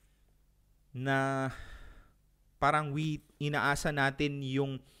na parang inaasa natin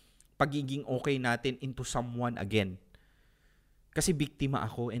yung pagiging okay natin into someone again. Kasi biktima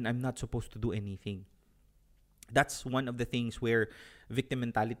ako and I'm not supposed to do anything. That's one of the things where victim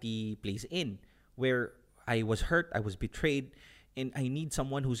mentality plays in, where I was hurt, I was betrayed, and I need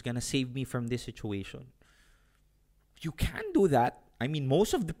someone who's gonna save me from this situation. You can do that.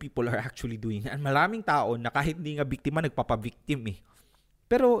 Most of the people are actually doing it. And maraming tao na kahit hindi nga biktima, nagpapabiktim eh.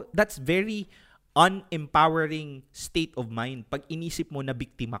 Pero that's very unempowering state of mind pag inisip mo na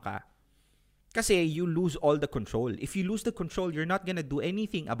biktima ka. Kasi you lose all the control. If you lose the control, you're not gonna do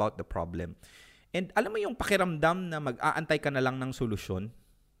anything about the problem. And alam mo yung pakiramdam na mag-aantay ka na lang ng solusyon?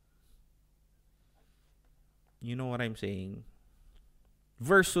 You know what I'm saying?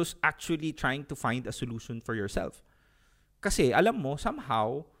 Versus actually trying to find a solution for yourself. Kasi alam mo,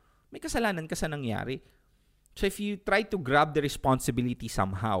 somehow, may kasalanan ka sa nangyari. So if you try to grab the responsibility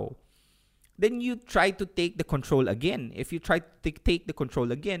somehow, then you try to take the control again. If you try to take the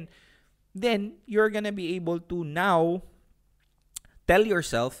control again, then you're gonna be able to now tell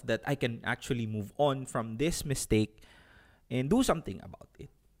yourself that I can actually move on from this mistake and do something about it.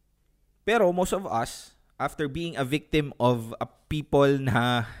 Pero most of us, after being a victim of a people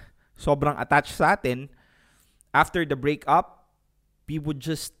na sobrang attached sa atin, after the breakup, we would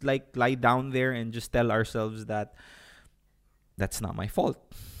just like lie down there and just tell ourselves that that's not my fault.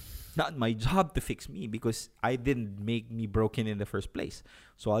 Not my job to fix me because I didn't make me broken in the first place.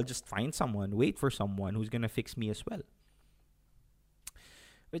 So I'll just find someone, wait for someone who's gonna fix me as well.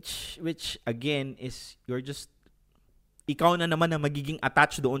 Which again is ikaw na naman na magiging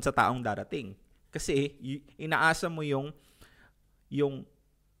attached doon sa taong darating. Kasi inaasa mo yung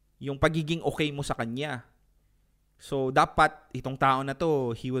pagiging okay mo sa kanya. So dapat itong tao na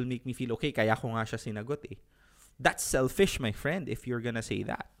to, he will make me feel okay kaya ko nga siya sinagot eh. That's selfish, my friend, if you're gonna say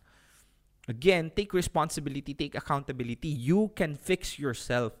that. Again, take responsibility, take accountability. You can fix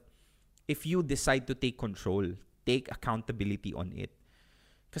yourself if you decide to take control. Take accountability on it.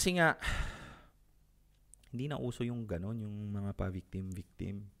 Kasi nga, hindi na uso yung ganon, yung mga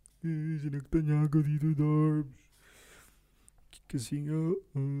pa-victim-victim. Sinagtan niya ako dito, Darbs. Kasi nga,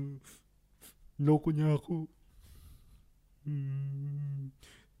 loko niya ako. Hindi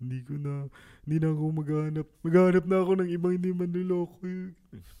na ako maghanap. Maghanap na ako ng ibang hindi man niloko.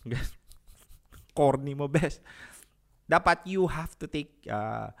 Corny mo, best. Dapat you have to take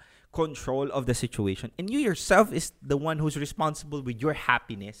control of the situation. And you yourself is the one who's responsible with your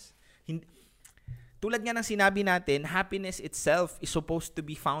happiness. Tulad nga ng sinabi natin, happiness itself is supposed to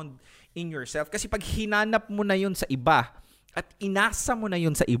be found in yourself. Kasi pag hinanap mo na yun sa iba at inasa mo na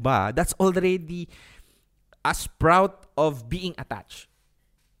yun sa iba, that's already a sprout of being attached.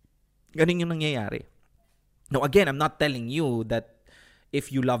 Ganun yung nangyayari. Now again, I'm not telling you that if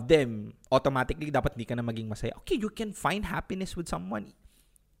you love them, automatically dapat di ka na maging masaya. Okay, you can find happiness with someone.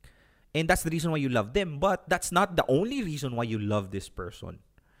 And that's the reason why you love them. But that's not the only reason why you love this person.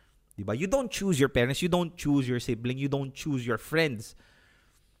 Diba? You don't choose your parents. You don't choose your sibling. You don't choose your friends.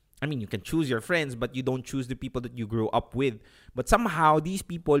 I mean, you can choose your friends, but you don't choose the people that you grew up with. But somehow, these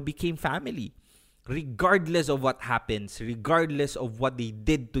people became family. Regardless of what happens, regardless of what they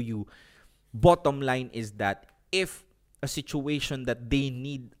did to you, bottom line is that if a situation that they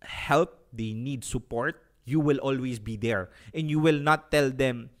need help, they need support, you will always be there. And you will not tell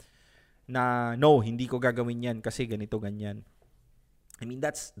them na, no, hindi ko gagawin yan kasi ganito, ganyan. I mean,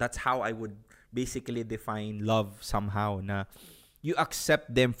 that's how I would basically define love somehow, na you accept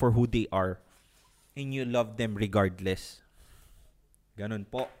them for who they are and you love them regardless. Ganun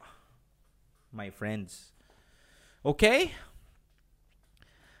po, my friends. Okay?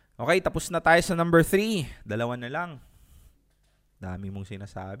 Okay, tapos na tayo sa number 3. Dalawa na lang. Dami mong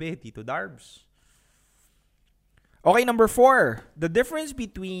sinasabi, Tito Darbs. Okay, number 4. The difference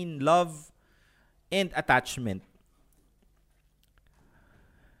between love and attachment.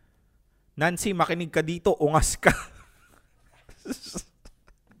 Nancy, makinig ka dito, ungas ka.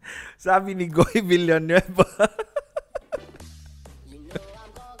 Sabi ni Goy Villanueva.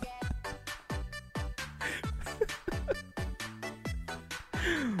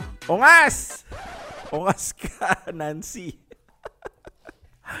 Ungas! Ungas ka, Nancy.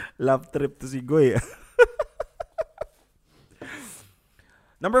 Love trip to si Goy.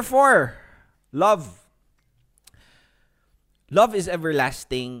 Number 4, love. Love is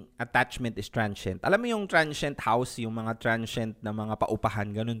everlasting, attachment is transient. Alam mo yung transient house, yung mga transient na mga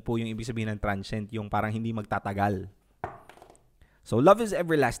paupahan, ganun po yung ibig sabihin ng transient, yung parang hindi magtatagal. So, love is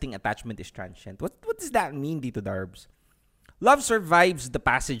everlasting, attachment is transient. What does that mean, Dito Darbs? Love survives the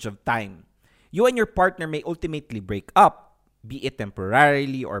passage of time. You and your partner may ultimately break up, be it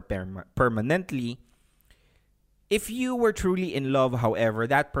temporarily or permanently. If you were truly in love, however,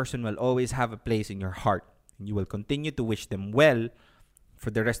 that person will always have a place in your heart. And you will continue to wish them well for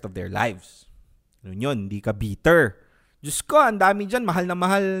the rest of their lives. Yun, hindi ka bitter. Diyos ko, ang dami dyan, mahal na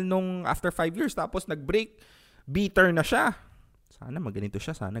mahal nung after 5 years, tapos nag-break, bitter na siya. Sana maganito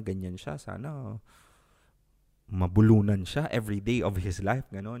siya, sana ganyan siya, sana mabulunan siya every day of his life,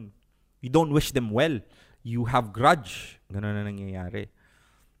 ganon. You don't wish them well. You have grudge. Ganon na nangyayari.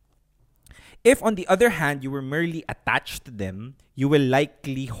 If, on the other hand, you were merely attached to them, you will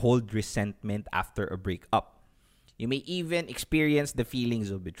likely hold resentment after a breakup. You may even experience the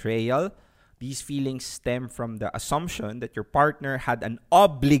feelings of betrayal. These feelings stem from the assumption that your partner had an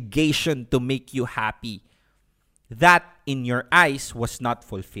obligation to make you happy. That, in your eyes, was not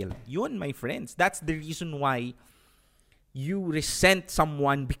fulfilled. Yun, my friends, that's the reason why you resent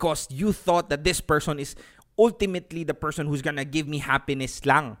someone, because you thought that this person is ultimately the person who's gonna give me happiness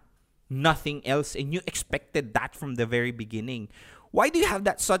lang. Nothing else. And you expected that from the very beginning. Why do you have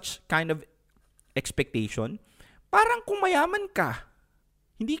that such kind of expectation? Parang kung mayaman ka,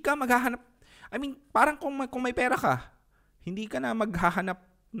 hindi ka maghahanap. I mean, parang kung may pera ka, hindi ka na maghahanap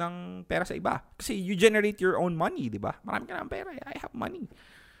ng pera sa iba. Kasi you generate your own money, di ba? Marami ka na ng pera. I have money.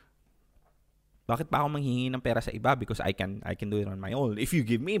 Bakit pa ako manghihingi ng pera sa iba? Because I can do it on my own. If you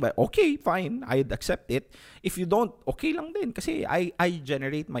give me, but okay, fine. I'd accept it. If you don't, okay lang din. Kasi I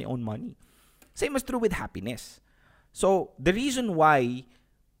generate my own money. Same is true with happiness. So, the reason why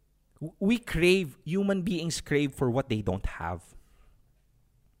human beings crave for what they don't have.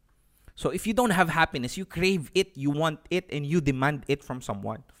 So, if you don't have happiness, you crave it, you want it, and you demand it from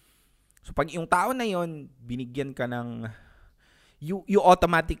someone. So, pag yung tao na yon binigyan ka ng... You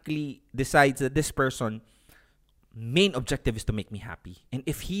automatically decide that this person, main objective is to make me happy. And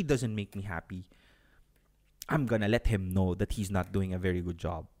if he doesn't make me happy, I'm gonna let him know that he's not doing a very good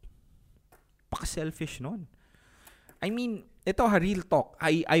job. Paka-selfish nun. I mean, ito real talk.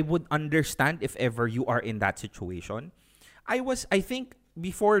 I would understand if ever you are in that situation. I think,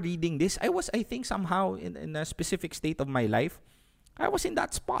 before reading this, I think somehow in a specific state of my life, I was in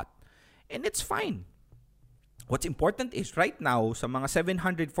that spot. And it's fine. What's important is right now, sa mga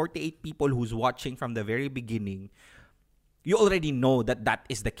 748 people who's watching from the very beginning, you already know that that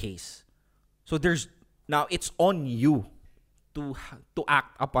is the case. So now it's on you to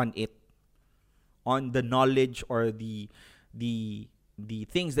act upon it, on the knowledge or the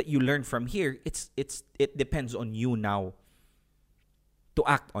things that you learn from here. It depends on you now to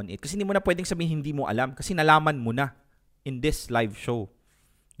act on it. Kasi hindi mo na pwedeng sabihin hindi mo alam, kasi nalaman mo na in this live show.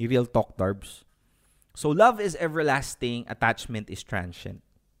 Real Talk Darbs. So love is everlasting, attachment is transient.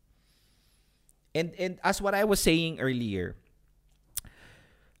 And as what I was saying earlier,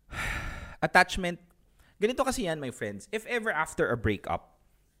 attachment, ganito kasi yan, my friends. If ever after a breakup,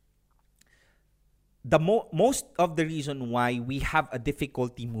 the most of the reason why we have a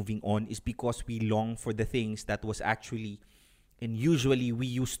difficulty moving on is because we long for the things that was actually and usually we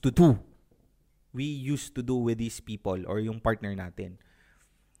used to do. We used to do with these people or yung partner natin.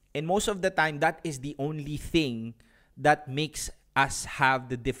 And most of the time, that is the only thing that makes us have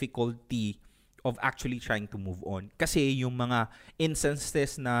the difficulty of actually trying to move on. Kasi yung mga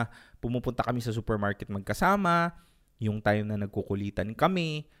instances na pumupunta kami sa supermarket magkasama, yung time na nagkukulitan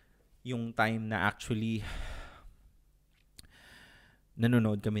kami, yung time na actually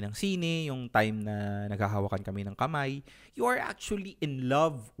nanonood kami ng sine, yung time na naghahawakan kami ng kamay, you are actually in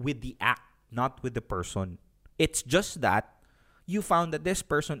love with the act, not with the person. It's just that you found that this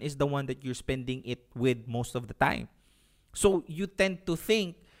person is the one that you're spending it with most of the time. So, you tend to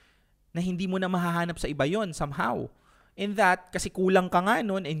think na hindi mo na mahahanap sa iba yon somehow. In that, kasi kulang ka nga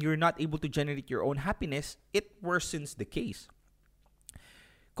nun and you're not able to generate your own happiness, it worsens the case.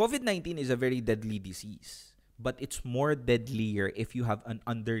 COVID-19 is a very deadly disease, but it's more deadlier if you have an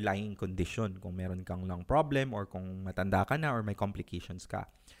underlying condition. Kung meron kang lung problem or kung matanda ka na or may complications ka.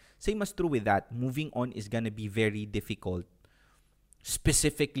 Same as true with that. Moving on is gonna be very difficult.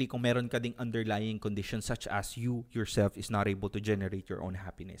 Specifically, kung meron ka ding underlying conditions such as you yourself is not able to generate your own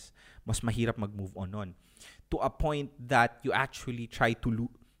happiness. Mas mahirap mag-move on. To a point that you actually try to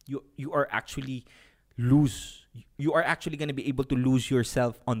you are actually going to be able to lose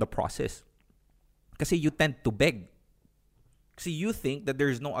yourself on the process. Kasi you tend to beg. Kasi you think that there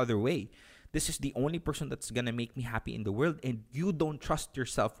is no other way. This is the only person that's going to make me happy in the world, and you don't trust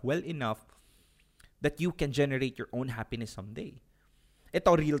yourself well enough that you can generate your own happiness someday.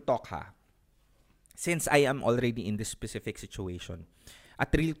 Ito, real talk ha. Since I am already in this specific situation,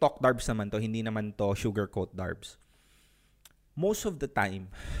 at real talk darbs naman to, hindi naman to sugarcoat darbs. Most of the time,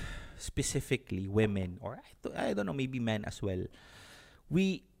 specifically women, or I don't know, maybe men as well,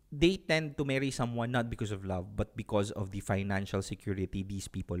 they tend to marry someone not because of love, but because of the financial security these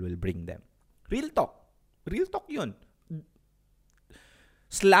people will bring them. Real talk. Real talk yun.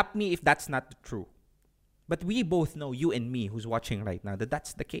 Slap me if that's not true. But we both know, you and me who's watching right now, that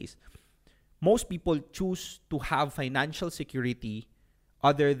that's the case. Most people choose to have financial security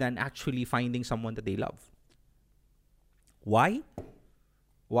other than actually finding someone that they love. Why?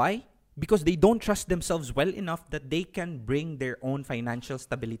 Why? because they don't trust themselves well enough that they can bring their own financial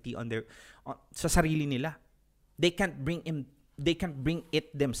stability sa sarili nila. They can't bring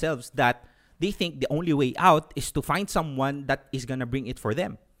it themselves, that they think the only way out is to find someone that is gonna bring it for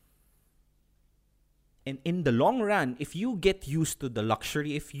them. And in the long run, if you get used to the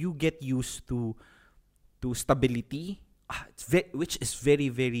luxury, if you get used to stability, which is very,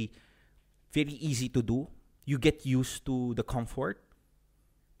 very, very easy to do, you get used to the comfort,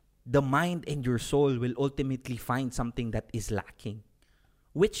 the mind and your soul will ultimately find something that is lacking,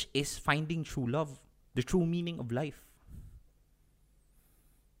 which is finding true love, the true meaning of life.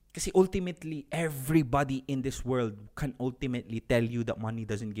 Kasi ultimately, everybody in this world can ultimately tell you that money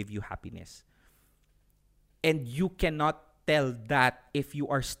doesn't give you happiness. And you cannot tell that if you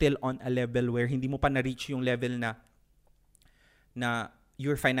are still on a level where hindi mo pa na-reach yung level na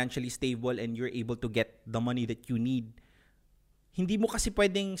you're financially stable and you're able to get the money that you need. Hindi mo kasi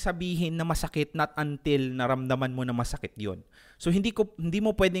pwedeng sabihin na masakit not until naramdaman mo na masakit yon. So hindi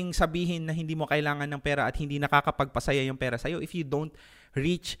mo pwedeng sabihin na hindi mo kailangan ng pera at hindi nakakapagpasaya yung pera sa'yo if you don't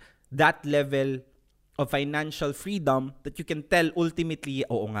reach that level of financial freedom that you can tell ultimately,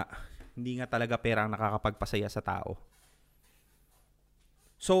 oo nga, hindi nga talaga pera ang nakakapagpasaya sa tao.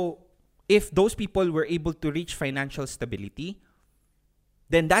 So if those people were able to reach financial stability,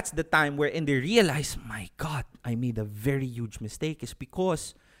 then that's the time wherein they realize, my God, I made a very huge mistake. It's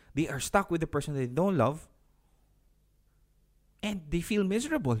because they are stuck with the person they don't love, and they feel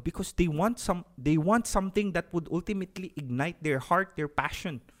miserable because they want something that would ultimately ignite their heart, their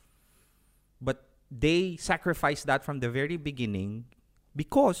passion. But they sacrificed that from the very beginning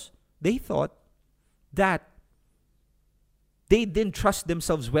because they thought that they didn't trust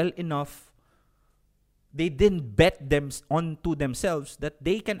themselves well enough. They didn't bet them onto themselves that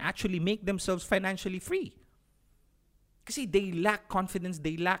they can actually make themselves financially free. Kasi they lack confidence,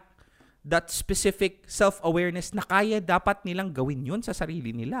 they lack that specific self-awareness na kaya dapat nilang gawin yun sa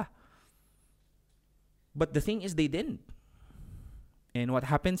sarili nila. But the thing is, they didn't. And what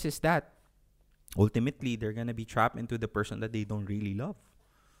happens is that ultimately, they're gonna be trapped into the person that they don't really love.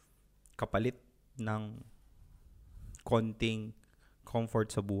 Kapalit ng konting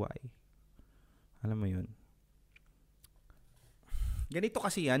comfort sa buhay. Alam mo yun. Ganito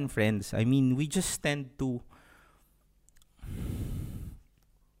kasi yan, friends. I mean, we just tend to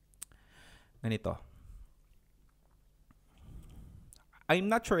ganito. I'm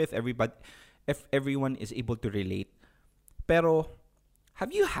not sure if everyone is able to relate. Pero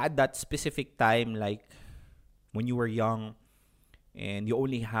have you had that specific time, like when you were young and you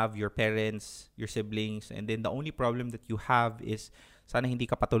only have your parents, your siblings, and then the only problem that you have is sana hindi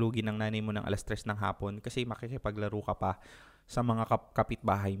ka patulugin ng nanay mo ng 3:00 ng hapon kasi makikipaglaro ka pa sa mga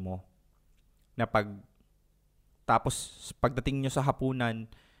kapitbahay mo. Na tapos pagdating nyo sa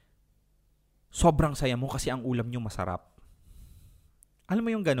hapunan, sobrang saya mo kasi ang ulam nyo masarap. Alam mo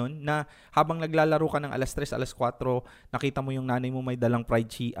yung ganun? Na habang naglalaro ka ng 3:00, 4:00, nakita mo yung nanay mo may dalang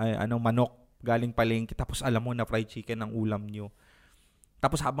manok galing palengke, tapos alam mo na fried chicken ang ulam nyo.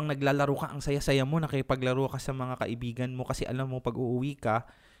 Tapos habang naglalaro ka, ang saya-saya mo, nakipaglaro ka sa mga kaibigan mo kasi alam mo pag uuwi ka,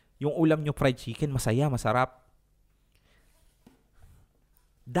 yung ulam nyo fried chicken, masaya, masarap.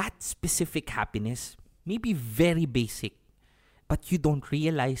 That specific happiness may be very basic, but you don't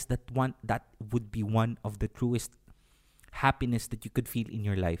realize that would be one of the truest happiness that you could feel in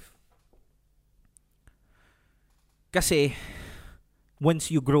your life. Kasi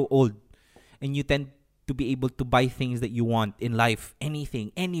once you grow old and you tend to be able to buy things that you want in life,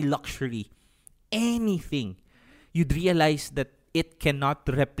 anything, any luxury, anything, you'd realize that it cannot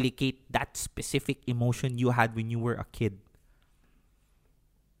replicate that specific emotion you had when you were a kid.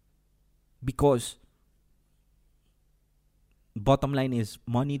 Because bottom line is,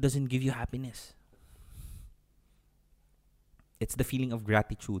 money doesn't give you happiness. It's the feeling of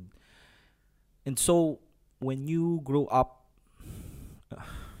gratitude. And so, when you grow up,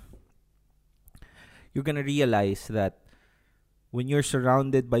 you're gonna realize that when you're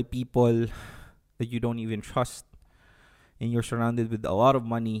surrounded by people that you don't even trust, and you're surrounded with a lot of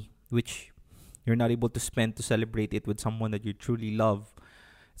money, which you're not able to spend to celebrate it with someone that you truly love,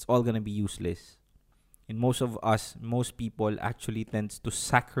 it's all gonna be useless. And most people actually tends to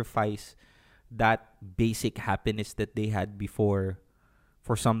sacrifice that basic happiness that they had before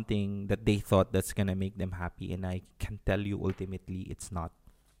for something that they thought that's gonna make them happy. And I can tell you, ultimately, it's not.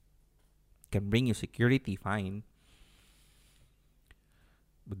 Can bring you security, fine,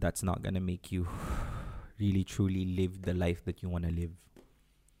 but that's not gonna make you really truly live the life that you wanna live.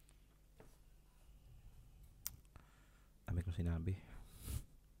 Dami kong sinabi.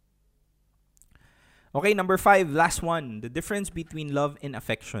 Okay, number 5, last one. The difference between love and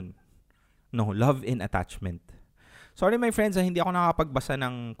affection. No, love in attachment. Sorry my friends, hindi ako nakapagbasa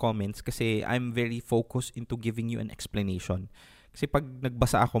ng comments kasi I'm very focused into giving you an explanation. Kasi pag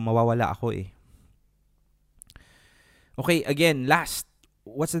nagbasa ako, mawawala ako eh. Okay, again, last.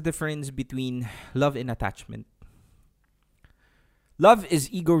 What's the difference between love and attachment? Love is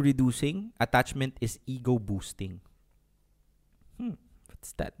ego-reducing. Attachment is ego-boosting.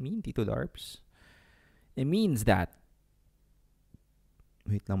 What's that mean, Tito Darbs? It means that...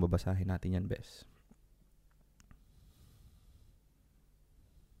 Wait lang, babasahin natin yan, Bes.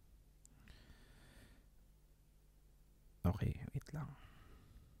 Okay, wait lang.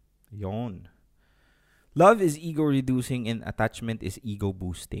 Yon. Love is ego-reducing and attachment is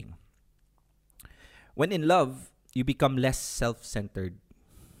ego-boosting. When in love, you become less self-centered.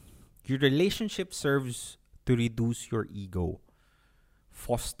 Your relationship serves to reduce your ego,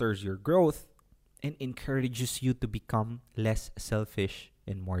 fosters your growth, and encourages you to become less selfish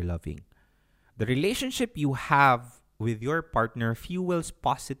and more loving. The relationship you have with your partner fuels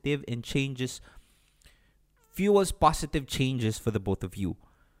positive changes for the both of you.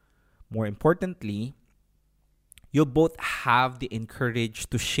 More importantly, you'll both have the encourage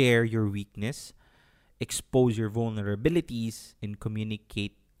to share your weakness, expose your vulnerabilities, and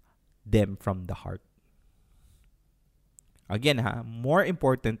communicate them from the heart. Again, more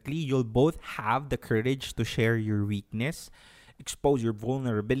importantly, you'll both have the courage to share your weakness, expose your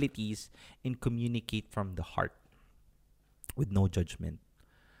vulnerabilities, and communicate from the heart with no judgment.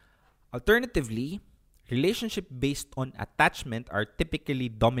 Alternatively, relationships based on attachment are typically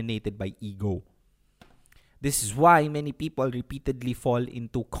dominated by ego. This is why many people repeatedly fall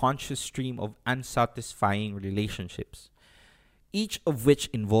into conscious stream of unsatisfying relationships, each of which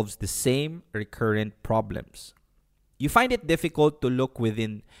involves the same recurrent problems. You find it difficult to look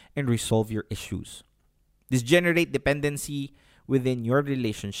within and resolve your issues. This generates dependency within your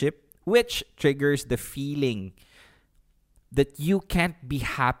relationship, which triggers the feeling that you can't be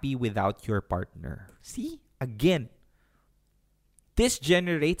happy without your partner. See? Again, this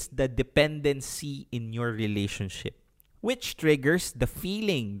generates the dependency in your relationship, which triggers the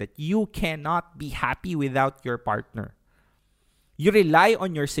feeling that you cannot be happy without your partner. You rely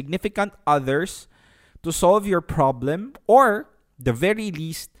on your significant others to solve your problem or, the very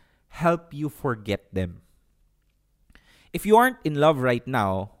least, help you forget them. If you aren't in love right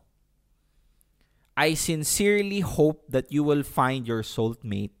now, I sincerely hope that you will find your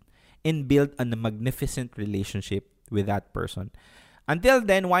soulmate and build a magnificent relationship with that person. Until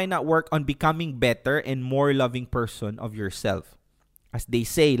then, why not work on becoming better and more loving person of yourself? As they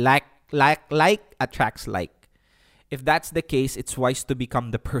say, like attracts like. If that's the case, it's wise to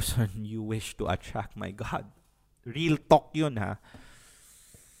become the person you wish to attract. My God. Real talk yun, ha?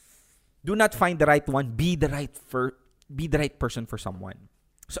 Do not find the right one. Be the right person for someone.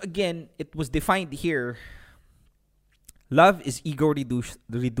 So again, it was defined here. Love is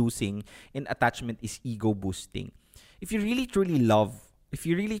ego-reducing and attachment is ego-boosting. If you really truly love, if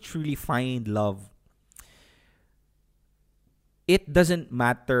you really truly find love, it doesn't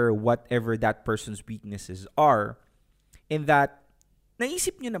matter whatever that person's weaknesses are. In that,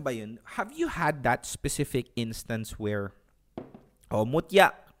 naisip nyo na ba yun? Have you had that specific instance where,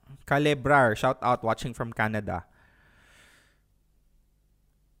 Mutya, Calebrar, shout out, watching from Canada.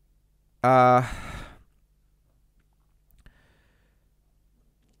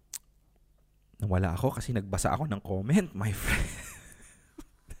 Nawala ako kasi nagbasa ako ng comment, my friend.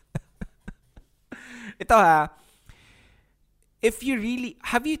 Ito if you really,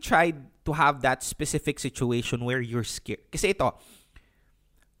 have you tried to have that specific situation where you're scared? Kasi ito,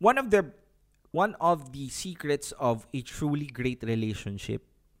 one of the secrets of a truly great relationship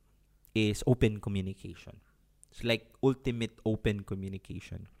is open communication. It's like ultimate open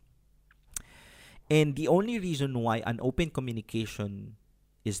communication. And the only reason why an open communication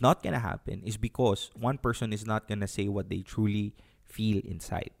is not gonna happen is because one person is not gonna say what they truly feel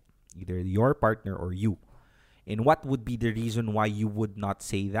inside, either your partner or you. And what would be the reason why you would not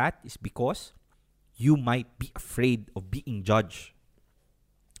say that is because you might be afraid of being judged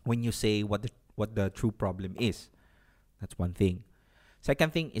when you say what the true problem is. That's one thing.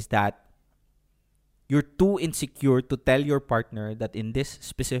 Second thing is that you're too insecure to tell your partner that in this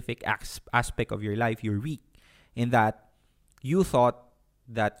specific aspect of your life, you're weak. In that you thought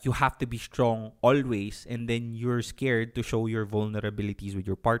that you have to be strong always, and then you're scared to show your vulnerabilities with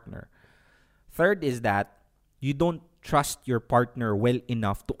your partner. Third is that you don't trust your partner well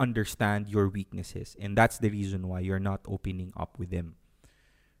enough to understand your weaknesses. And that's the reason why you're not opening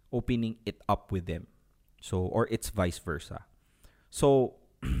it up with them. So, or it's vice versa. So,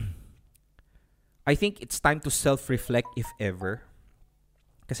 I think it's time to self-reflect if ever.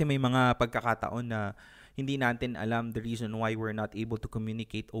 Kasi may mga pagkakataon na hindi natin alam the reason why we're not able to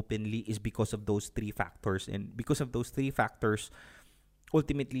communicate openly is because of those three factors. And because of those three factors,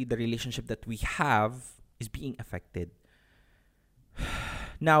 ultimately, the relationship that we have is being affected.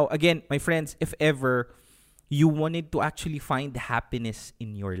 Now, again, my friends, if ever you wanted to actually find happiness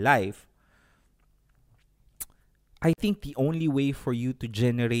in your life, I think the only way for you to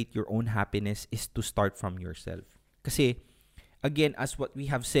generate your own happiness is to start from yourself. Kasi, again, as what we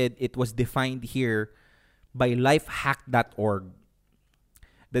have said, it was defined here by lifehack.org.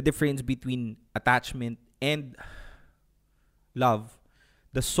 The difference between attachment and love,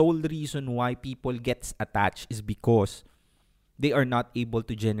 the sole reason why people get attached is because they are not able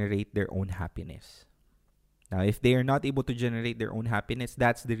to generate their own happiness. Now, if they are not able to generate their own happiness,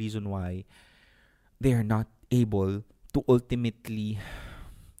 that's the reason why they are not able to ultimately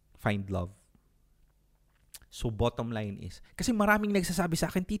find love. So, bottom line is, kasi maraming nagsasabi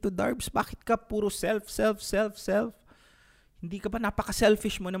sa akin, Tito Darbs, bakit ka puro self? Hindi ka ba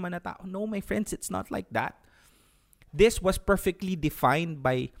napaka-selfish mo naman na tao? No, my friends, it's not like that. This was perfectly defined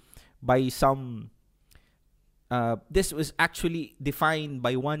by some, this was actually defined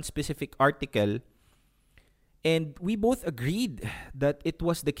by one specific article, and we both agreed that it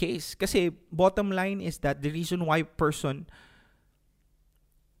was the case. Kasi bottom line is that the reason why person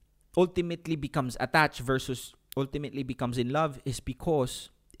ultimately becomes attached versus ultimately becomes in love is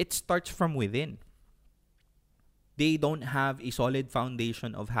because it starts from within. They don't have a solid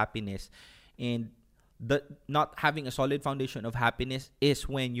foundation of happiness, and the not having a solid foundation of happiness is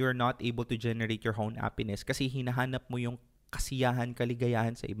when you're not able to generate your own happiness kasi hinahanap mo yung kasiyahan,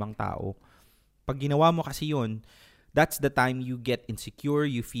 kaligayahan sa ibang tao. Pag ginawa mo kasi yun, that's the time you get insecure,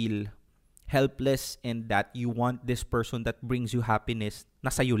 you feel helpless, and that you want this person that brings you happiness na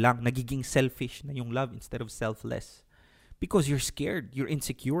sa'yo lang. Nagiging selfish na yung love instead of selfless. Because you're scared, you're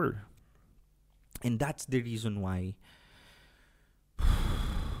insecure. And that's the reason why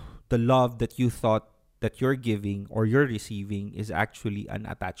the love that you thought that you're giving or you're receiving is actually an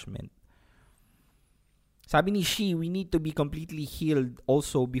attachment. Sabi ni Shi, we need to be completely healed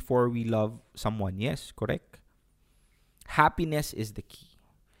also before we love someone. Yes, correct? Happiness is the key.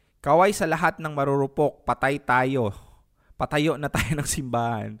 Kaway sa lahat ng marurupok, patay tayo. Patayo na tayo ng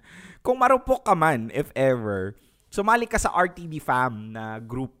simbahan. Kung marupok ka man, if ever, sumali ka sa RTD fam na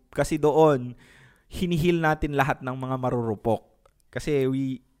group. Kasi doon, hinihil natin lahat ng mga marurupok. Kasi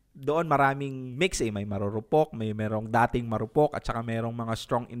doon maraming mix eh. May marurupok, may merong dating marupok, at saka merong mga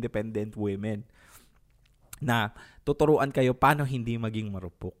strong independent women na tuturuan kayo paano hindi maging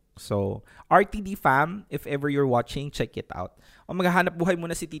marupok. So, RTD fam, if ever you're watching, check it out. O maghahanap buhay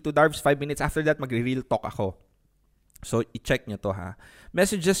muna si Tito Darbs, 5 minutes after that, magre-real talk ako. So, i-check nyo to ha.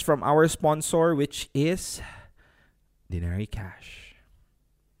 Messages from our sponsor, which is Denari Cash.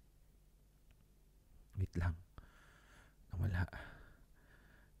 Wait lang. Nawala.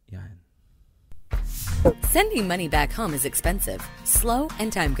 Yan. Sending money back home is expensive, slow,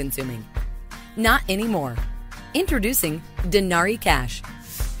 and time-consuming. Not anymore. Introducing Denari Cash.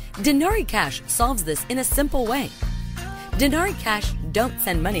 Denari Cash solves this in a simple way. Denari Cash don't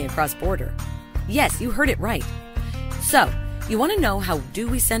send money across border. Yes, you heard it right. So, you want to know how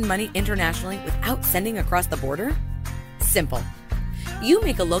do we send money internationally without sending across the border? Simple. You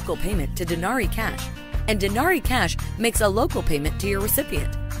make a local payment to Denari Cash, and Denari Cash makes a local payment to your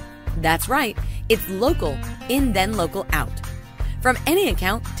recipient. That's right, it's local in then local out. From any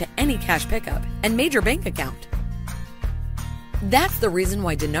account to any cash pickup and major bank account. That's the reason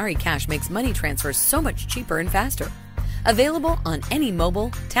why Denari Cash makes money transfers so much cheaper and faster. Available on any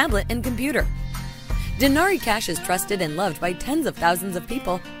mobile, tablet, and computer. Denari Cash is trusted and loved by tens of thousands of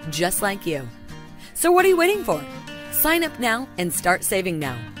people just like you. So what are you waiting for? Sign up now and start saving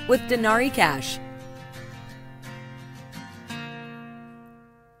now with Denari Cash.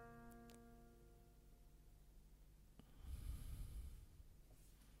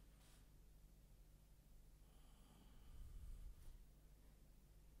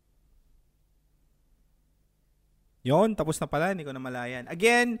 Yon, tapos na pala, hindi ko na malayan.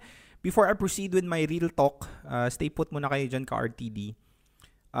 Again, before I proceed with my real talk, stay put muna kayo dyan ka-RTD.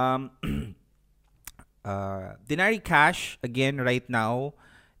 Denari Cash, again, right now,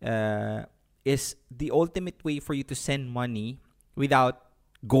 is the ultimate way for you to send money without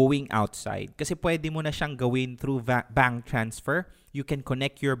going outside. Kasi pwede mo na siyang gawin through bank transfer. You can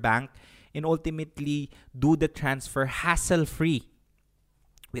connect your bank and ultimately do the transfer hassle-free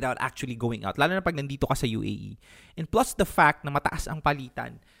without actually going out. Lalo na pag nandito ka sa UAE. And plus the fact na mataas ang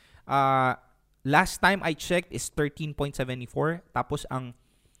palitan. Last time I checked is 13.74. Tapos ang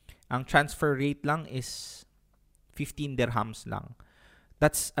transfer rate lang is 15 dirhams lang.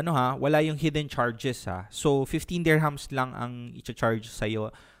 That's wala yung hidden charges ha. So 15 dirhams lang ang i-charge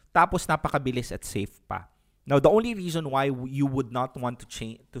sa'yo. Tapos napakabilis at safe pa. Now the only reason why you would not want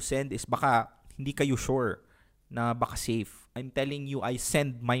to send is baka hindi kayo sure na baka safe. I'm telling you, I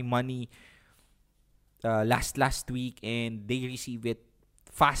send my money last week and they receive it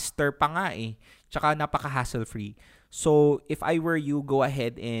faster pa nga eh. Tsaka napaka-hassle free. So if I were you, go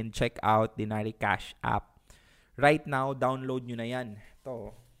ahead and check out Denari Cash app. Right now, download nyo na yan.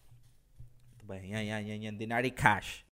 Ito ba? Yan. Denari Cash.